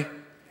 somebody.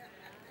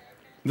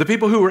 The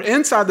people who were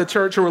inside the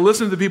church who were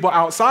listening to the people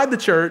outside the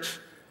church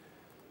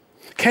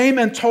came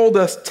and told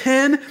us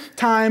 10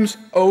 times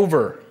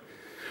over,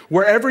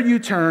 wherever you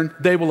turn,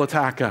 they will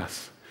attack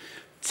us.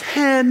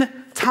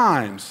 10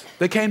 times.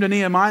 They came to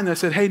Nehemiah and they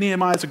said, hey,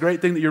 Nehemiah, it's a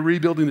great thing that you're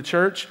rebuilding the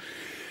church.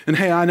 And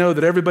hey, I know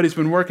that everybody's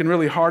been working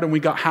really hard and we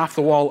got half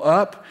the wall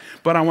up,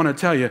 but I want to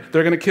tell you,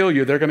 they're going to kill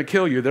you, they're going to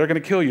kill you, they're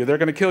going to kill you, they're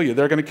going to kill you,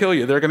 they're going to kill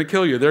you, they're going to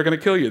kill you, they're going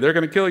to kill you, they're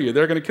going to kill you,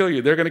 they're going to kill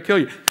you, they're going to kill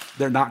you.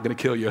 They're not going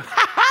to kill you.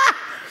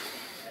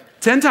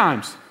 10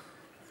 times.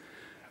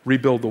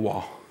 Rebuild the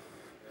wall.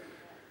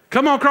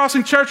 Come on,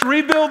 Crossing Church,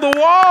 rebuild the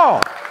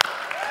wall.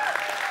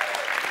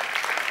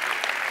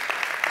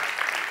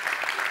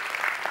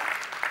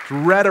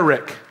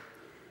 Rhetoric.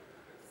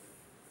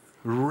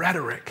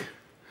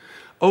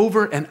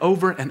 Over and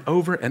over and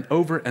over and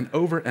over and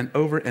over and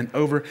over and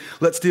over.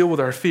 Let's deal with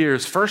our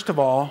fears. First of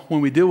all,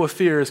 when we deal with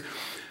fears,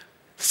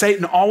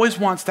 Satan always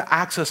wants to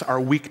access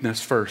our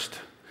weakness first.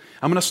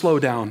 I'm going to slow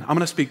down. I'm going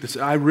to speak this.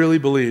 I really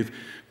believe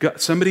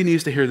somebody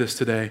needs to hear this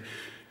today.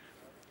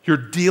 You're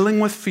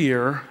dealing with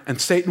fear, and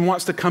Satan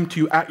wants to come to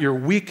you at your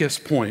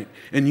weakest point,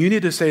 and you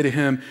need to say to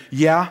him,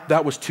 yeah,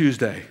 that was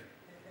Tuesday.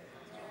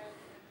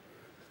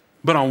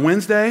 But on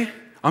Wednesday,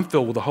 I'm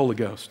filled with the Holy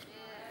Ghost.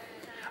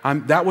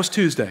 That was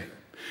Tuesday.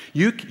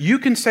 You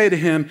can say to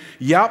him,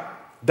 yep,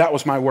 that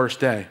was my worst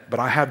day, but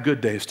I have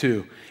good days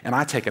too, and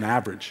I take an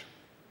average.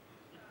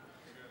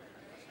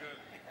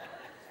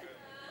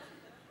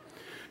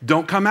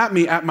 Don't come at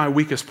me at my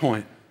weakest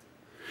point.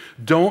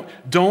 Don't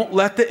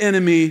let the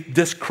enemy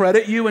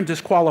discredit you and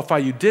disqualify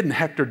you. Didn't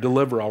Hector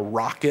deliver a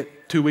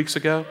rocket 2 weeks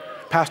ago?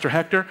 Pastor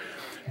Hector?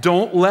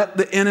 Don't let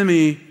the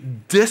enemy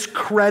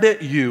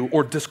discredit you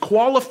or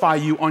disqualify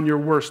you on your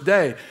worst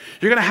day.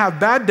 You're going to have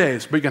bad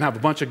days, but you're going to have a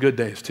bunch of good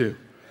days too.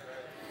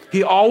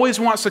 He always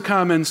wants to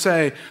come and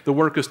say, the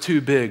work is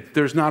too big.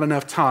 There's not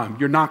enough time.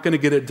 You're not going to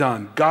get it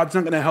done. God's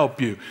not going to help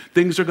you.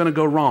 Things are going to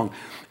go wrong.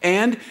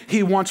 And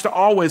he wants to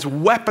always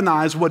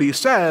weaponize what he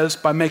says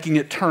by making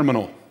it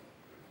terminal.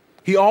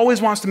 He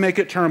always wants to make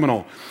it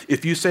terminal.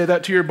 If you say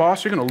that to your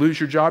boss, you're going to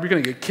lose your job. You're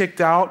going to get kicked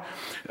out.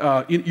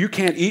 You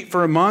can't eat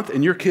for a month,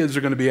 and your kids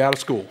are going to be out of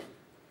school.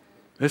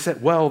 They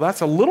said, well,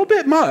 that's a little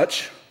bit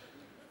much,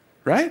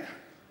 right?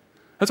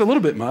 That's a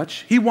little bit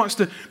much. He wants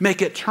to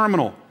make it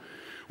terminal.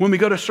 When we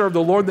go to serve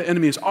the Lord, the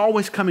enemy is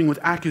always coming with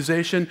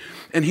accusation,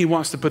 and he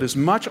wants to put as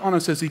much on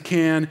us as he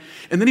can,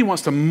 and then he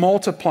wants to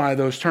multiply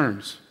those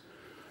terms.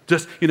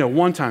 Just,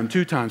 1 time,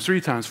 2 times,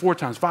 3 times, 4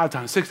 times, 5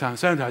 times, 6 times,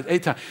 7 times,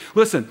 8 times.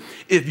 Listen,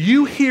 if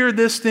you hear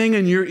this thing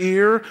in your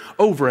ear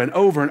over and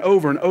over and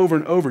over and over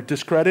and over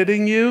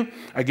discrediting you,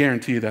 I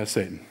guarantee you that's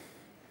Satan.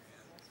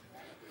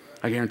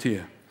 I guarantee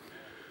you.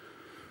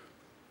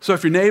 So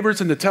if your neighbors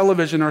in the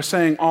television are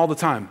saying all the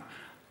time,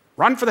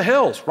 run for the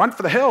hills, run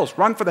for the hills,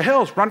 run for the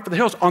hills, run for the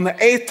hills, on the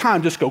 8th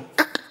time, just go,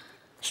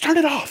 just turn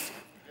it off.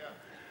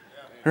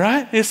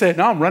 Right? He said,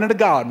 no, I'm running to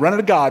God, running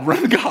to God,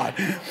 running to God.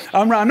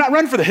 I'm not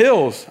running for the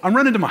hills. I'm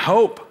running to my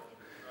hope.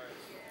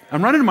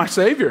 I'm running to my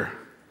Savior.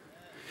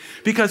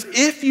 Because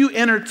if you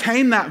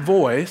entertain that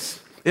voice,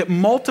 it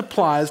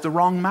multiplies the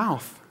wrong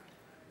mouth.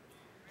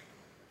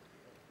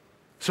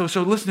 So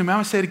listen to me, I'm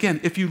going to say it again.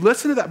 If you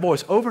listen to that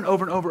voice over and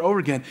over and over and over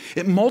again,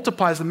 it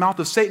multiplies the mouth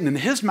of Satan, and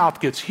his mouth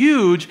gets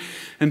huge.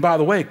 And by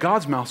the way,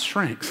 God's mouth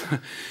shrinks.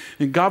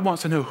 And God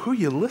wants to know, who are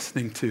you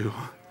listening to?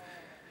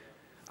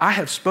 I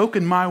have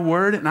spoken my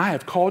word, and I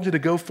have called you to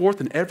go forth,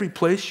 and every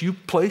place you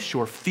place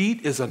your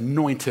feet is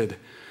anointed.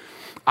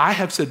 I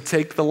have said,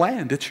 take the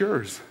land, it's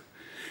yours.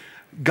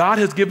 God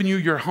has given you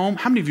your home.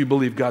 How many of you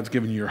believe God's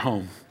given you your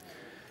home?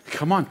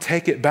 Come on,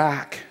 take it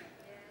back.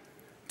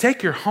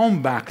 Take your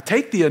home back.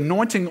 Take the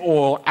anointing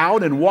oil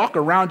out and walk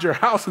around your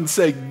house and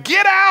say,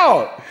 get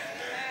out.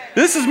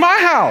 This is my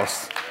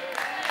house.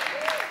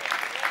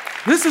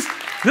 This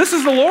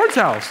is the Lord's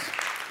house.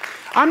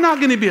 I'm not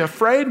going to be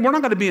afraid. We're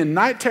not going to be in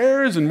night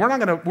terrors, and we're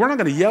not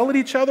going to yell at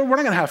each other. We're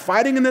not going to have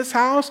fighting in this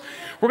house.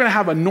 We're going to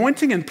have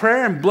anointing and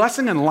prayer and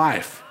blessing and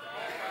life.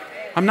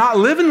 I'm not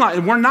living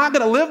like, we're not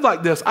going to live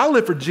like this. I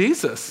live for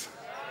Jesus.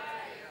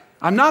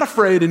 I'm not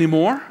afraid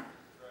anymore.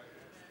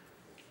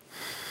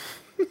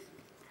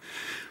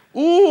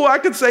 Ooh, I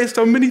could say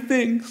so many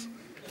things,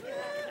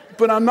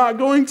 but I'm not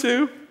going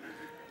to.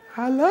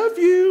 I love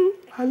you.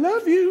 I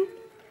love you.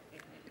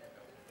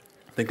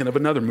 Thinking of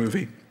another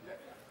movie.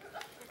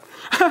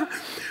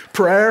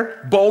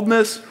 Prayer,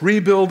 boldness,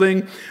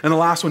 rebuilding, and the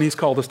last one, he's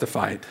called us to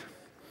fight.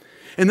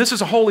 And this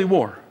is a holy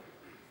war.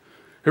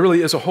 It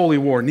really is a holy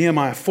war.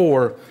 Nehemiah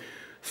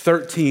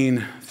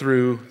 4:13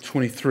 through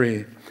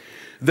 23.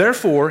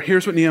 Therefore,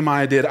 here's what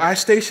Nehemiah did. I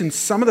stationed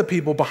some of the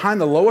people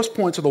behind the lowest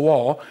points of the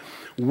wall,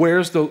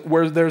 where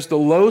there's the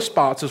low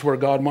spots is where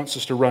God wants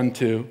us to run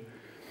to.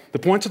 The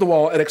points of the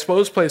wall at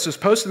exposed places,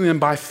 posting them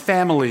by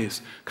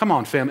families. Come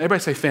on, family.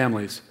 Everybody say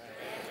families.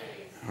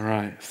 All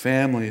right,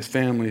 families,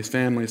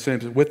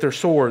 with their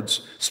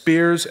swords,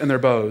 spears, and their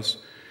bows.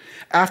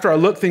 After I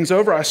looked things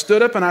over, I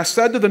stood up and I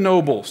said to the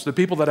nobles, the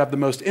people that have the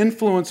most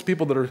influence,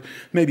 people that are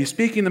maybe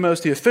speaking the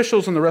most, the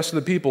officials and the rest of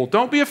the people,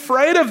 don't be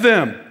afraid of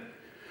them.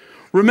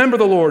 Remember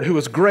the Lord who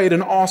is great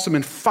and awesome,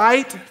 and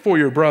fight for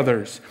your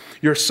brothers,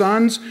 your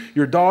sons,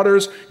 your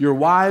daughters, your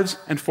wives,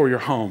 and for your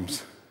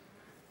homes.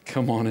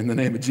 Come on, in the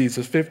name of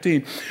Jesus.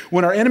 15.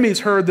 When our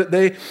enemies heard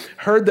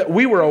that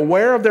we were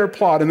aware of their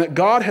plot and that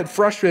God had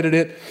frustrated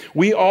it,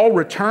 we all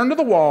returned to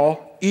the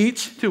wall,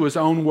 each to his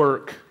own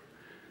work.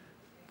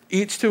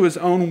 Each to his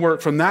own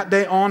work. From that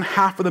day on,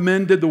 half of the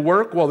men did the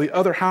work, while the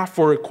other half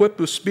were equipped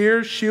with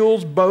spears,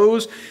 shields,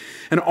 bows,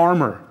 and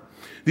armor.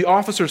 The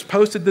officers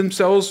posted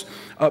themselves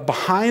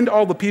behind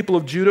all the people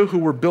of Judah who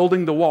were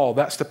building the wall.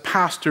 That's the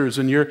pastors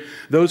and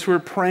those who are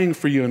praying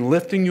for you and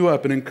lifting you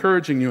up and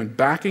encouraging you and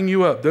backing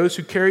you up. Those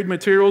who carried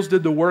materials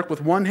did the work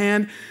with one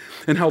hand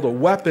and held a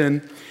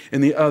weapon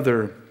in the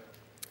other.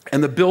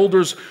 And the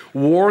builders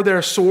wore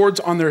their swords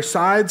on their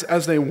sides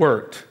as they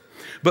worked.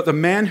 But the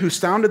man who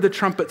sounded the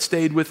trumpet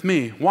stayed with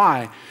me.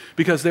 Why?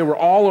 Because they were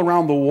all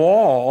around the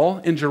wall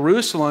in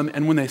Jerusalem,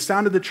 and when they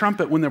sounded the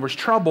trumpet, when there was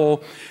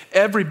trouble,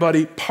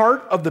 everybody,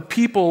 part of the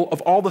people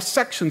of all the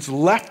sections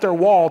left their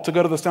wall to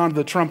go to the sound of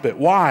the trumpet.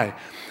 Why?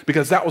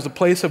 Because that was a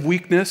place of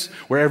weakness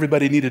where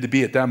everybody needed to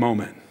be at that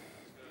moment.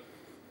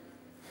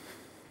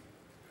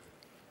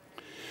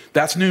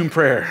 That's noon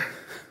prayer.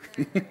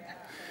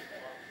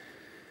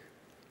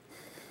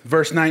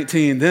 Verse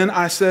 19, then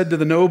I said to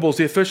the nobles,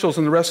 the officials,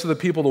 and the rest of the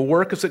people, the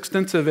work is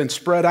extensive and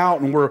spread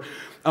out, and we're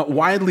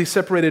widely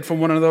separated from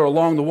one another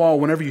along the wall.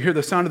 Whenever you hear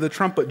the sound of the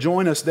trumpet,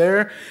 join us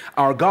there.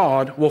 Our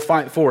God will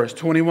fight for us.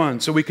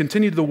 21, so we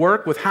continued the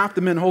work with half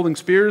the men holding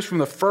spears from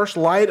the first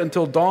light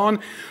until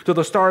dawn, till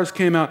the stars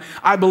came out.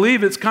 I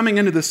believe it's coming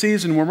into the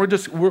season when we're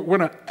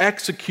going to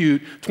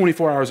execute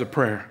 24 hours of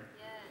prayer.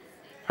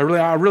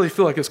 I really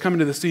feel like it's coming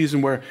to the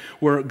season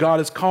where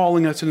God is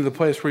calling us into the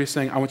place where he's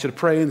saying, I want you to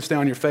pray and stay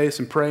on your face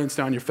and pray and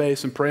stay on your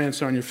face and pray and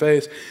stay on your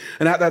face.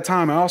 And at that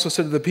time, I also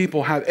said to the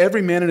people, have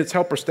every man and his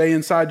helper stay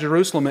inside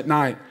Jerusalem at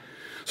night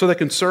so they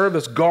can serve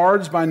as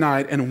guards by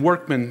night and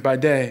workmen by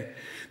day.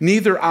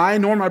 Neither I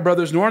nor my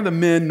brothers nor the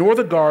men nor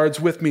the guards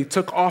with me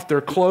took off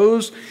their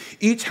clothes.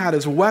 Each had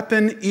his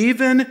weapon,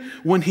 even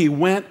when he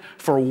went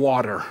for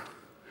water.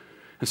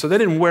 And so they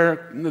didn't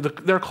wear,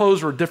 their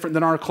clothes were different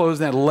than our clothes.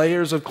 They had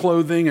layers of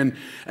clothing.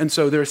 And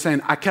so they're saying,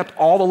 I kept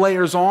all the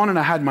layers on, and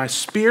I had my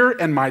spear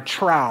and my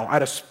trowel. I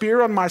had a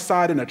spear on my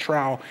side and a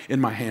trowel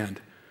in my hand.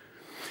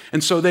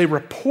 And so they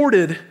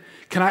reported,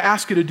 can I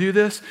ask you to do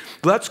this?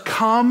 Let's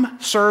come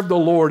serve the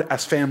Lord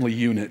as family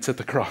units at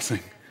the crossing.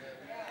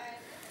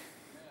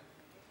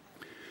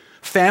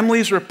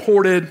 Families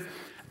reported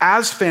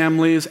as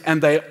families,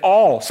 and they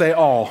all, say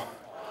all.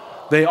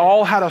 They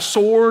all had a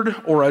sword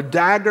or a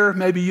dagger.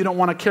 Maybe you don't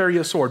want to carry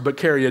a sword, but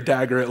carry a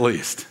dagger at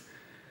least.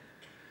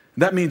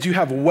 That means you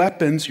have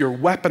weapons, you're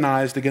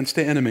weaponized against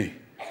the enemy.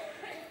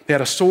 They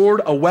had a sword,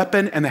 a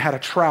weapon, and they had a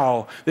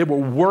trowel. They were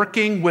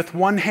working with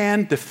one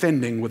hand,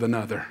 defending with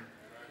another.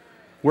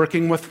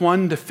 Working with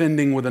one,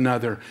 defending with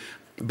another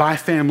by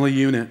family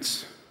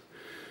units.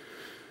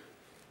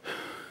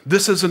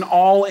 This is an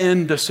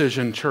all-in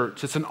decision,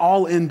 church. It's an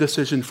all-in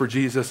decision for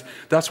Jesus.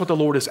 That's what the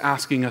Lord is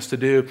asking us to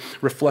do,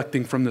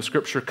 reflecting from the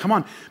scripture. Come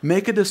on,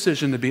 make a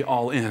decision to be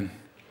all in.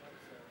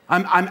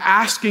 I'm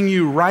asking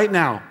you right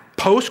now,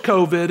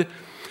 post-COVID,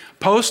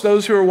 post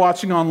those who are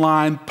watching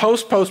online,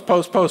 post,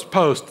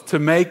 to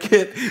make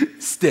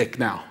it stick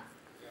now.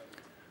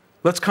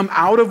 Let's come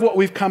out of what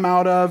we've come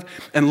out of,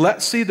 and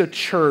let's see the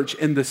church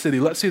in the city.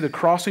 Let's see the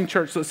Crossing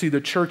Church. Let's see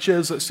the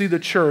churches. Let's see the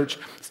church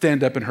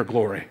stand up in her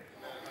glory.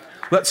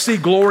 Let's see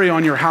glory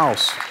on your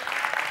house.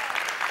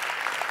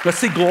 Let's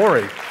see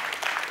glory.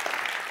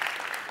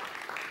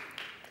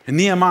 In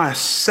Nehemiah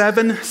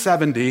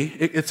 7:70,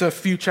 it's a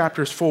few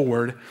chapters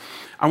forward.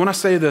 I want to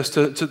say this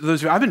to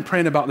those of you. I've been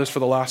praying about this for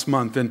the last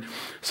month, and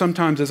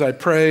sometimes as I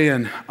pray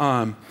and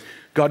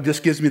God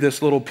just gives me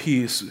this little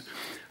piece.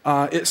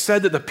 It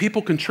said that the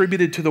people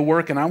contributed to the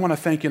work, and I want to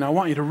thank you, and I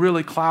want you to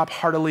really clap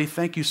heartily.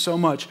 Thank you so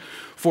much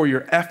for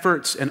your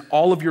efforts and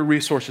all of your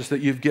resources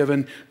that you've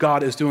given.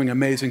 God is doing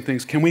amazing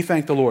things. Can we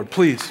thank the Lord,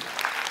 please?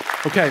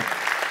 Okay,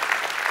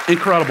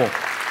 incredible.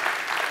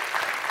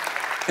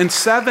 In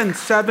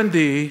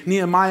 770,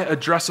 Nehemiah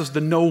addresses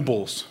the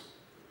nobles.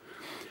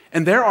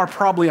 And there are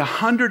probably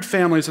 100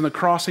 families in the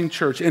Crossing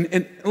Church. And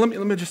let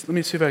me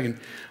see if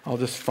I'll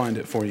just find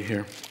it for you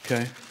here,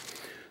 okay?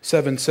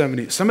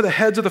 770. Some of the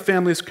heads of the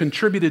families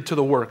contributed to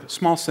the work.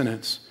 Small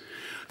sentence.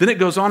 Then it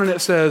goes on and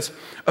it says,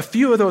 a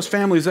few of those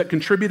families that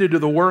contributed to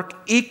the work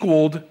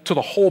equaled to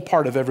the whole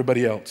part of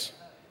everybody else.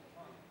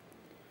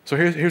 So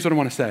here's what I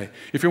want to say.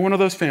 If you're one of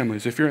those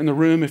families, if you're in the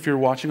room, if you're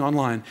watching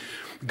online,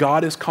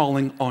 God is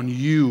calling on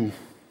you.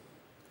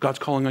 God's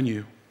calling on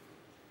you.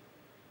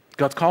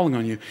 God's calling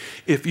on you.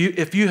 If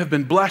you have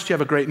been blessed, you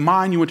have a great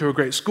mind, you went to a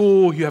great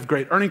school, you have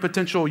great earning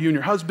potential, you and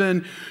your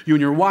husband, you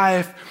and your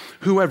wife,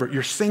 whoever,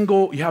 you're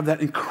single, you have that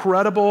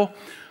incredible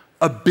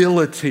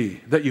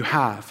ability that you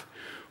have.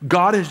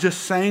 God is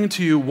just saying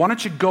to you, why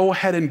don't you go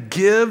ahead and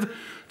give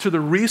to the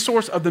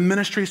resource of the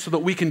ministry so that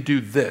we can do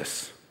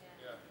this.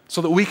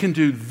 So that we can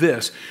do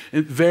this.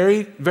 And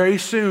very, very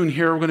soon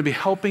here, we're going to be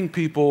helping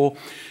people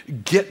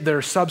get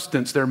their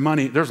substance, their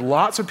money. There's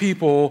lots of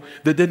people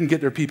that didn't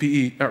get their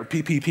PPE or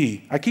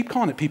PPP. I keep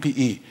calling it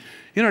PPE.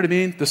 You know what I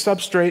mean? The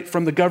substrate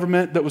from the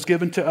government that was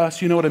given to us.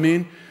 You know what I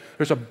mean?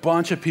 There's a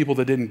bunch of people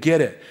that didn't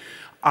get it.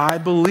 I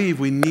believe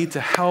we need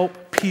to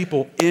help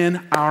people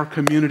in our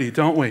community,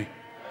 don't we?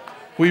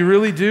 We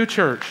really do,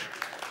 church.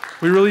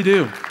 We really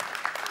do.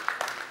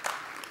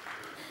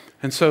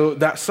 And so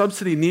that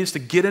subsidy needs to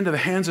get into the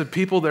hands of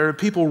people. There are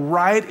people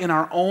right in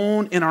our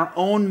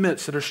own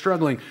midst that are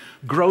struggling.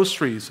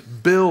 Groceries,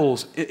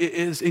 bills, it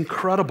is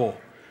incredible.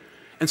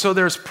 And so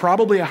there's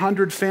probably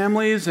 100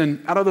 families,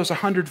 and out of those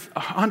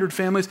 100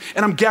 families,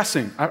 and I'm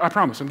guessing, I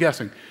promise, I'm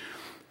guessing,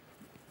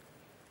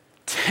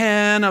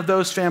 10 of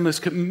those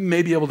families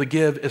may be able to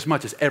give as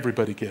much as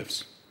everybody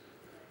gives.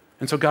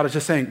 And so God is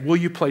just saying, will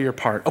you play your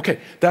part? Okay,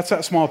 that's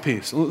that small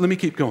piece. Let me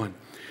keep going.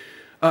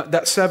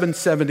 That's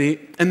 770,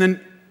 and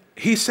then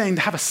He's saying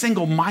to have a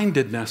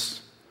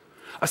single-mindedness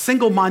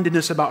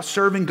about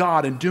serving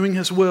God and doing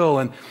His will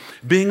and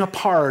being a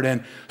part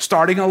and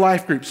starting a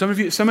life group. Some of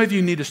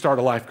you need to start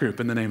a life group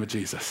in the name of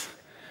Jesus.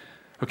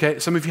 Okay,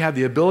 some of you have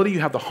the ability,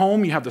 you have the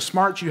home, you have the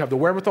smarts, you have the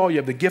wherewithal, you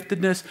have the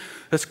giftedness.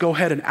 Let's go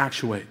ahead and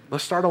actuate.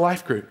 Let's start a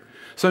life group.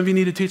 Some of you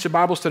need to teach a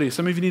Bible study.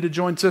 Some of you need to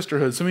join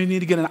sisterhood. Some of you need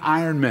to get an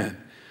Ironman.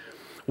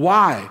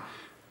 Why?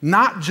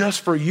 Not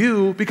just for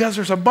you, because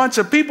there's a bunch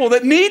of people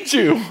that need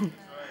you.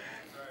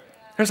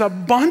 There's a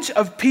bunch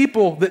of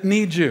people that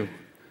need you.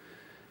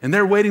 And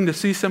they're waiting to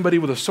see somebody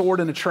with a sword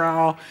and a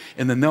trowel,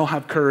 and then they'll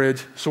have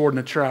courage, sword and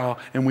a trowel,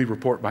 and we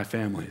report by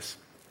families.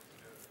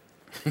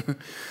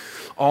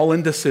 All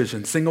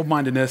indecision,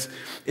 single-mindedness.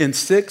 In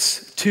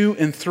 6, 2,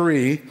 and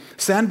 3,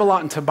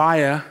 Sanballat and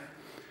Tobiah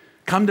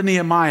come to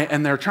Nehemiah,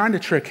 and they're trying to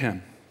trick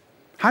him.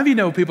 How do you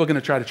know people are going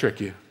to try to trick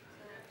you?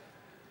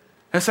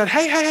 I said,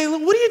 hey,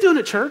 what are you doing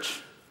at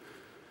church?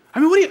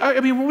 What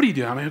are you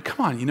doing?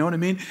 Come on, you know what I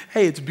mean?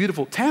 Hey, it's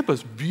beautiful.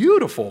 Tampa's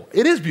beautiful.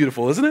 It is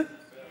beautiful, isn't it?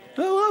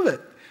 I love it.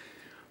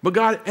 But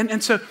God,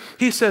 and so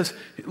he says,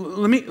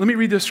 let me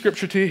read this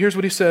scripture to you. Here's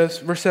what he says,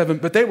 verse 7.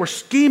 But they were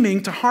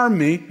scheming to harm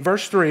me,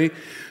 verse 3.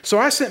 So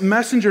I sent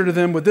messenger to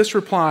them with this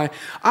reply,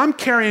 I'm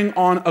carrying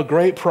on a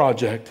great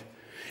project,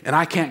 and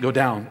I can't go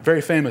down.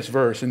 Very famous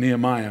verse in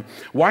Nehemiah.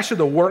 Why should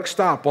the work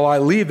stop while I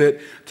leave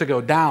it to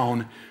go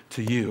down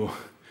to you?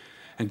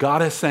 And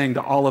God is saying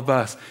to all of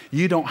us,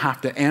 you don't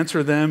have to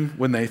answer them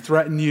when they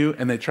threaten you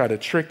and they try to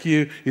trick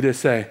you. You just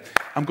say,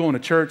 I'm going to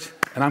church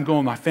and I'm going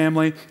with my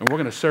family and we're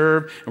going to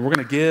serve and we're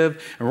going to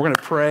give and we're going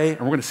to pray and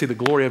we're going to see the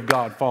glory of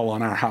God fall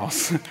on our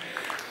house.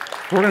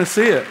 We're going to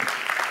see it.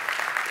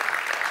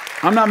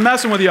 I'm not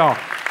messing with y'all.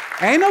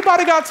 Ain't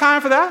nobody got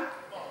time for that.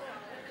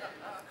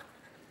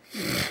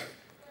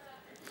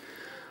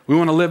 We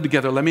want to live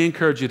together. Let me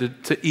encourage you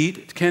to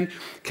eat.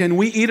 Can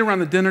we eat around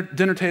the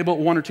dinner table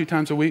 1 or 2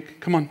 times a week?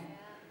 Come on.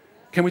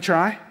 Can we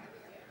try?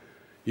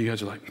 You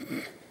guys are like,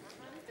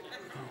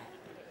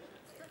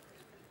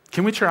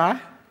 Can we try?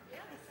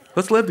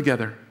 Let's live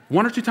together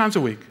 1 or 2 times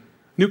a week.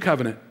 New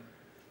covenant.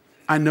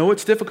 I know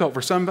it's difficult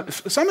for some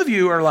of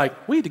you are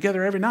like, we eat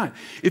together every night.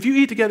 If you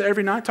eat together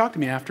every night, talk to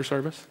me after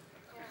service.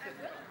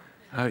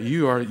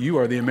 You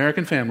are the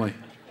American family.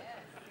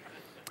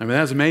 I mean,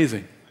 that's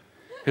amazing.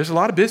 There's a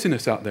lot of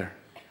busyness out there.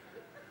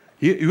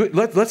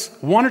 Let's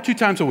 1 or 2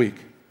 times a week.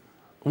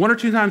 1 or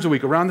 2 times a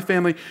week around the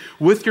family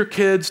with your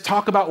kids,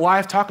 talk about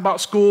life, talk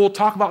about school,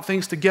 talk about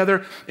things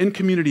together in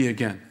community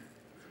again.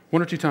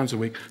 1 or 2 times a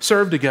week.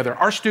 Serve together.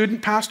 Our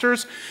student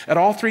pastors at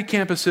all 3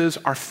 campuses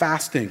are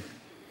fasting.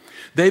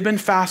 They've been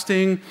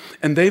fasting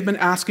and they've been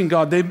asking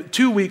God.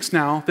 2 weeks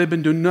now, they've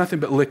been doing nothing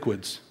but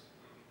liquids.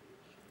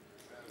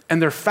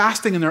 And they're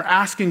fasting and they're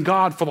asking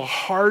God for the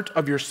heart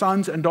of your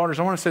sons and daughters.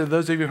 I want to say to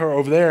those of you who are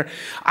over there,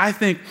 I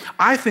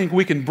think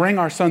we can bring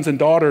our sons and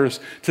daughters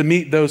to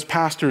meet those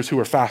pastors who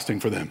are fasting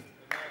for them.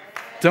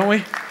 Don't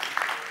we?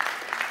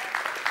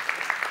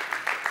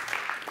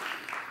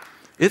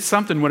 It's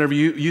something whenever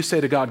you say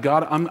to God,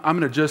 I'm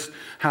going to just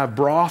have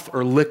broth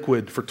or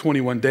liquid for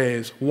 21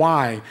 days.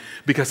 Why?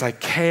 Because I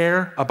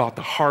care about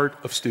the heart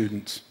of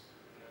students.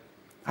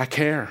 I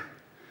care.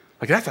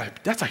 Like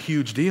that's a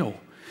huge deal.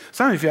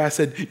 Some of you, I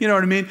said, you know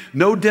what I mean?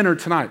 No dinner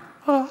tonight.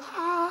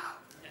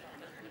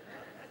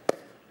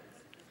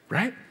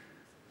 Right?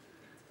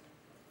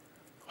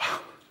 Wow.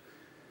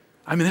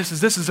 I mean, this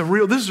is a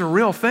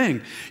real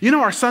thing. You know,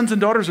 our sons and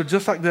daughters are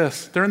just like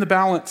this. They're in the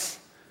balance.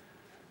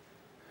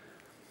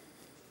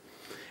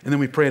 And then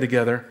we pray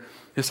together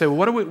and say,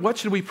 well, what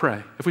should we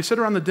pray? If we sit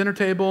around the dinner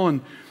table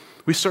and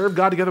we serve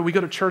God together, we go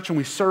to church and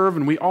we serve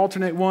and we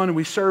alternate one and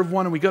we serve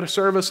one and we go to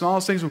service and all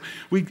those things.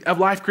 We have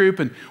life group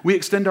and we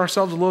extend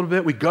ourselves a little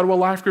bit. We go to a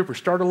life group or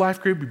start a life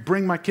group. We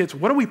bring my kids.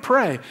 What do we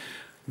pray?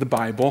 The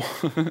Bible.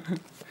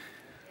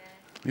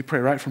 We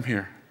pray right from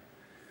here.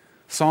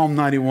 Psalm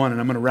 91,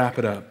 and I'm going to wrap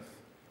it up.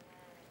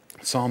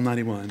 Psalm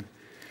 91.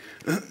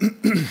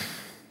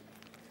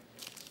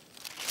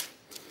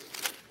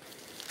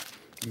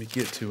 Let me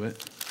get to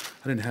it.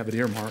 I didn't have it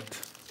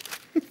earmarked.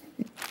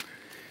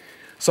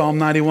 Psalm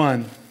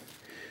 91,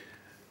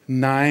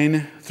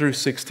 9 through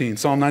 16.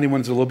 Psalm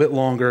 91 is a little bit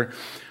longer.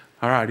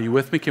 All right, are you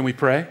with me? Can we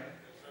pray?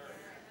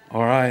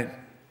 All right.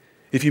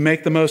 If you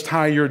make the Most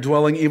High your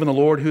dwelling, even the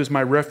Lord who is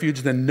my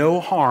refuge, then no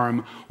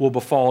harm will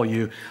befall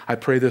you. I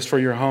pray this for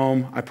your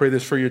home. I pray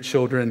this for your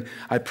children.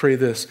 I pray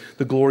this,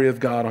 the glory of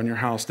God on your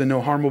house. Then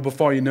no harm will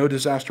befall you. No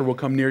disaster will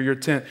come near your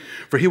tent.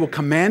 For he will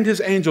command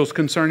his angels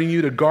concerning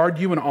you to guard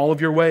you in all of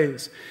your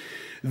ways.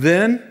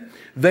 Then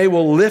they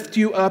will lift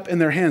you up in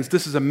their hands.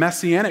 This is a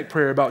messianic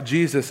prayer about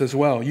Jesus as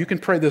well. You can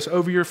pray this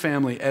over your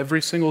family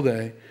every single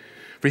day.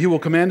 For he will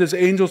command his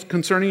angels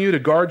concerning you to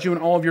guard you in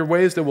all of your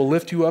ways. They will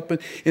lift you up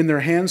in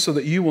their hands so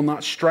that you will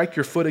not strike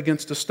your foot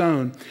against a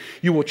stone.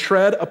 You will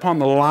tread upon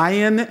the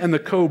lion and the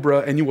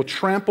cobra, and you will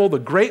trample the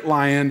great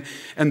lion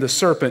and the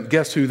serpent.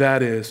 Guess who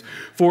that is?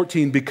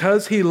 14,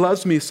 because he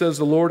loves me, says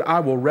the Lord,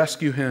 I will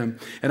rescue him,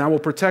 and I will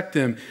protect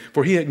him.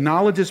 For he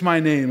acknowledges my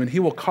name, and he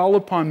will call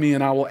upon me,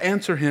 and I will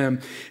answer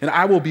him, and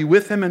I will be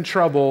with him in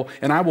trouble,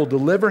 and I will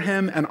deliver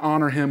him and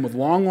honor him. With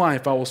long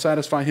life I will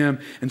satisfy him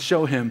and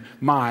show him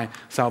my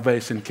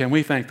salvation. Can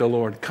we thank the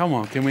Lord? Come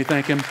on, can we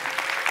thank him?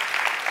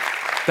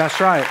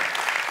 That's right.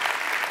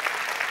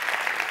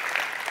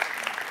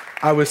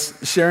 I was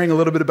sharing a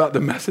little bit about the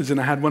message, and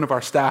I had one of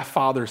our staff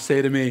fathers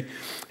say to me,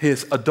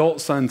 his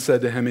adult son said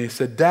to him, he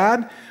said,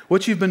 Dad,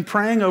 what you've been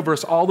praying over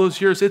us all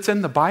those years, it's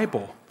in the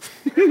Bible.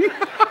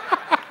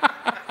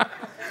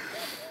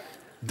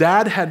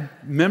 Dad had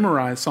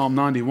memorized Psalm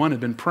 91,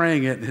 had been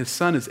praying it, and his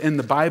son is in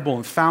the Bible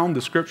and found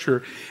the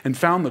scripture and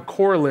found the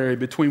corollary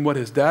between what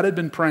his dad had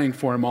been praying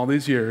for him all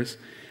these years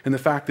and the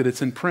fact that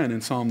it's in print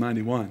in Psalm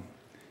 91.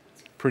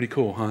 Pretty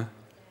cool, huh?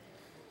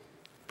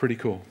 Pretty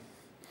cool.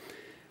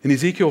 In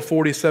Ezekiel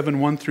 47,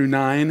 1 through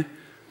 9,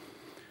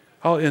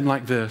 I'll end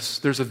like this.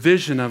 There's a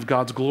vision of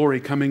God's glory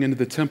coming into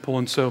the temple,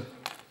 and so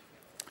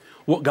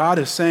what God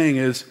is saying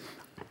is,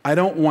 I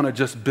don't want to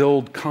just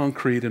build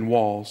concrete and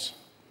walls.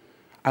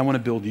 I want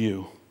to build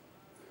you.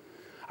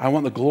 I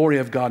want the glory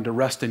of God to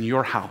rest in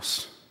your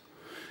house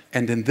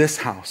and in this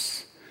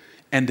house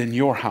and in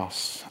your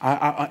house.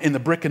 In the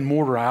brick and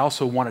mortar, I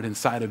also want it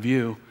inside of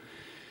you.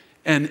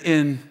 And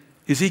in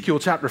Ezekiel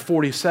chapter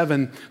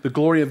 47, the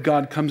glory of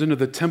God comes into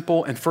the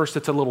temple, and first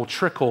it's a little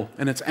trickle,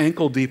 and it's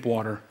ankle deep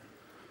water.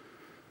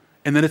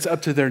 And then it's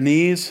up to their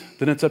knees,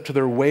 then it's up to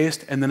their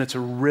waist, and then it's a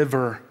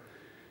river.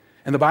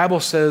 And the Bible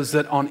says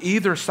that on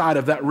either side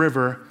of that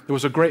river, there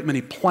was a great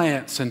many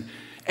plants and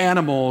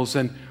animals,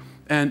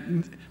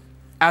 and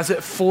as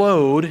it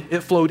flowed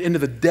into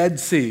the Dead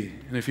Sea.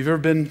 And if you've ever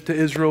been to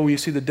Israel, when you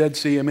see the Dead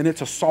Sea, I mean,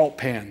 it's a salt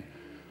pan,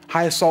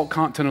 highest salt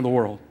content in the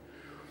world.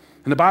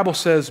 And the Bible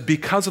says,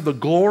 because of the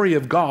glory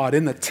of God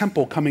in the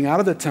temple, coming out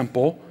of the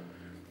temple,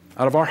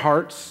 out of our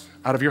hearts,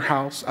 out of your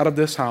house, out of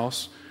this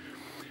house,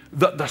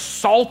 the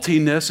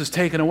saltiness is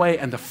taken away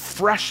and the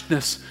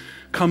freshness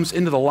comes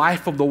into the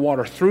life of the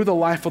water, through the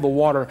life of the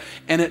water.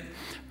 And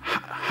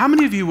how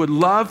many of you would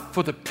love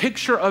for the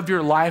picture of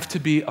your life to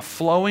be a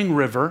flowing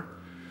river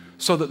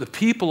so that the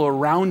people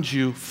around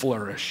you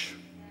flourish?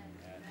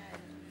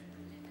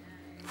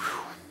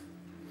 Whew.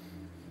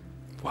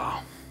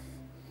 Wow.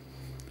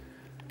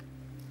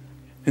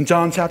 In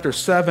John chapter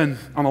 7,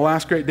 on the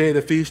last great day of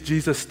the feast,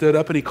 Jesus stood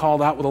up and he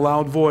called out with a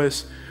loud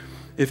voice,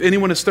 "If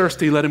anyone is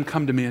thirsty, let him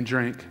come to me and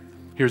drink."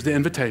 Here's the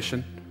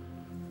invitation.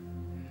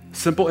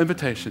 Simple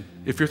invitation.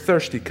 If you're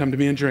thirsty, come to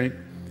me and drink.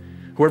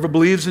 Whoever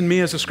believes in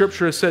me, as the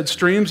scripture has said,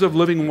 streams of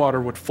living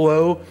water would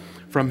flow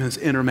from his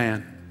inner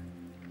man.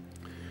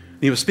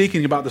 He was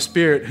speaking about the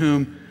Spirit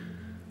whom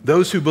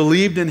those who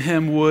believed in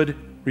him would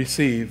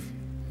receive.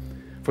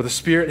 For the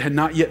Spirit had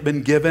not yet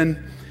been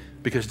given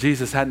because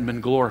Jesus hadn't been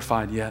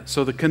glorified yet.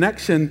 So the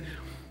connection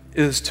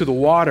is to the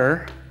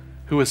water,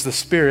 who is the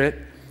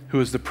Spirit, who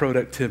is the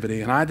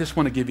productivity. And I just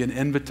want to give you an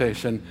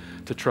invitation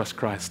to trust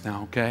Christ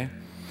now, okay?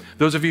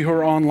 Those of you who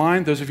are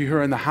online, those of you who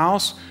are in the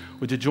house,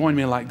 would you join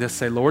me like this?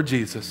 Say, Lord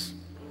Jesus.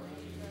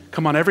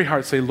 Come on, every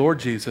heart say, Lord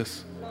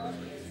Jesus,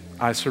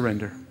 I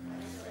surrender.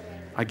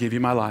 I give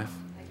you my life.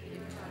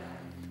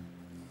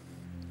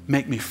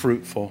 Make me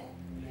fruitful.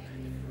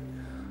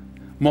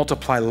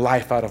 Multiply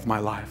life out of my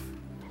life.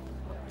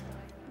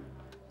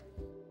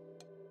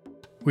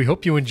 We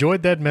hope you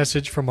enjoyed that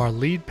message from our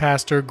lead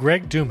pastor,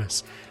 Greg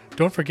Dumas.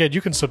 Don't forget,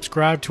 you can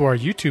subscribe to our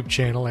YouTube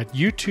channel at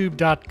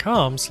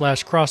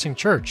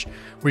youtube.com/crossingchurch,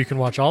 where you can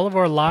watch all of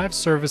our live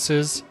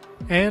services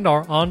and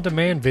our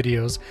on-demand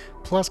videos,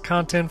 plus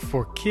content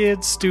for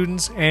kids,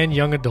 students, and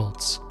young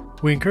adults.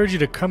 We encourage you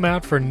to come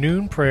out for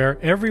noon prayer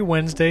every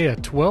Wednesday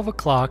at 12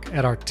 o'clock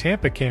at our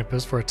Tampa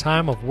campus for a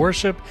time of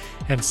worship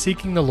and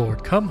seeking the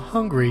Lord. Come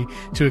hungry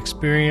to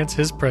experience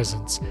His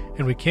presence,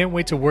 and we can't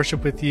wait to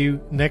worship with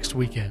you next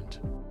weekend.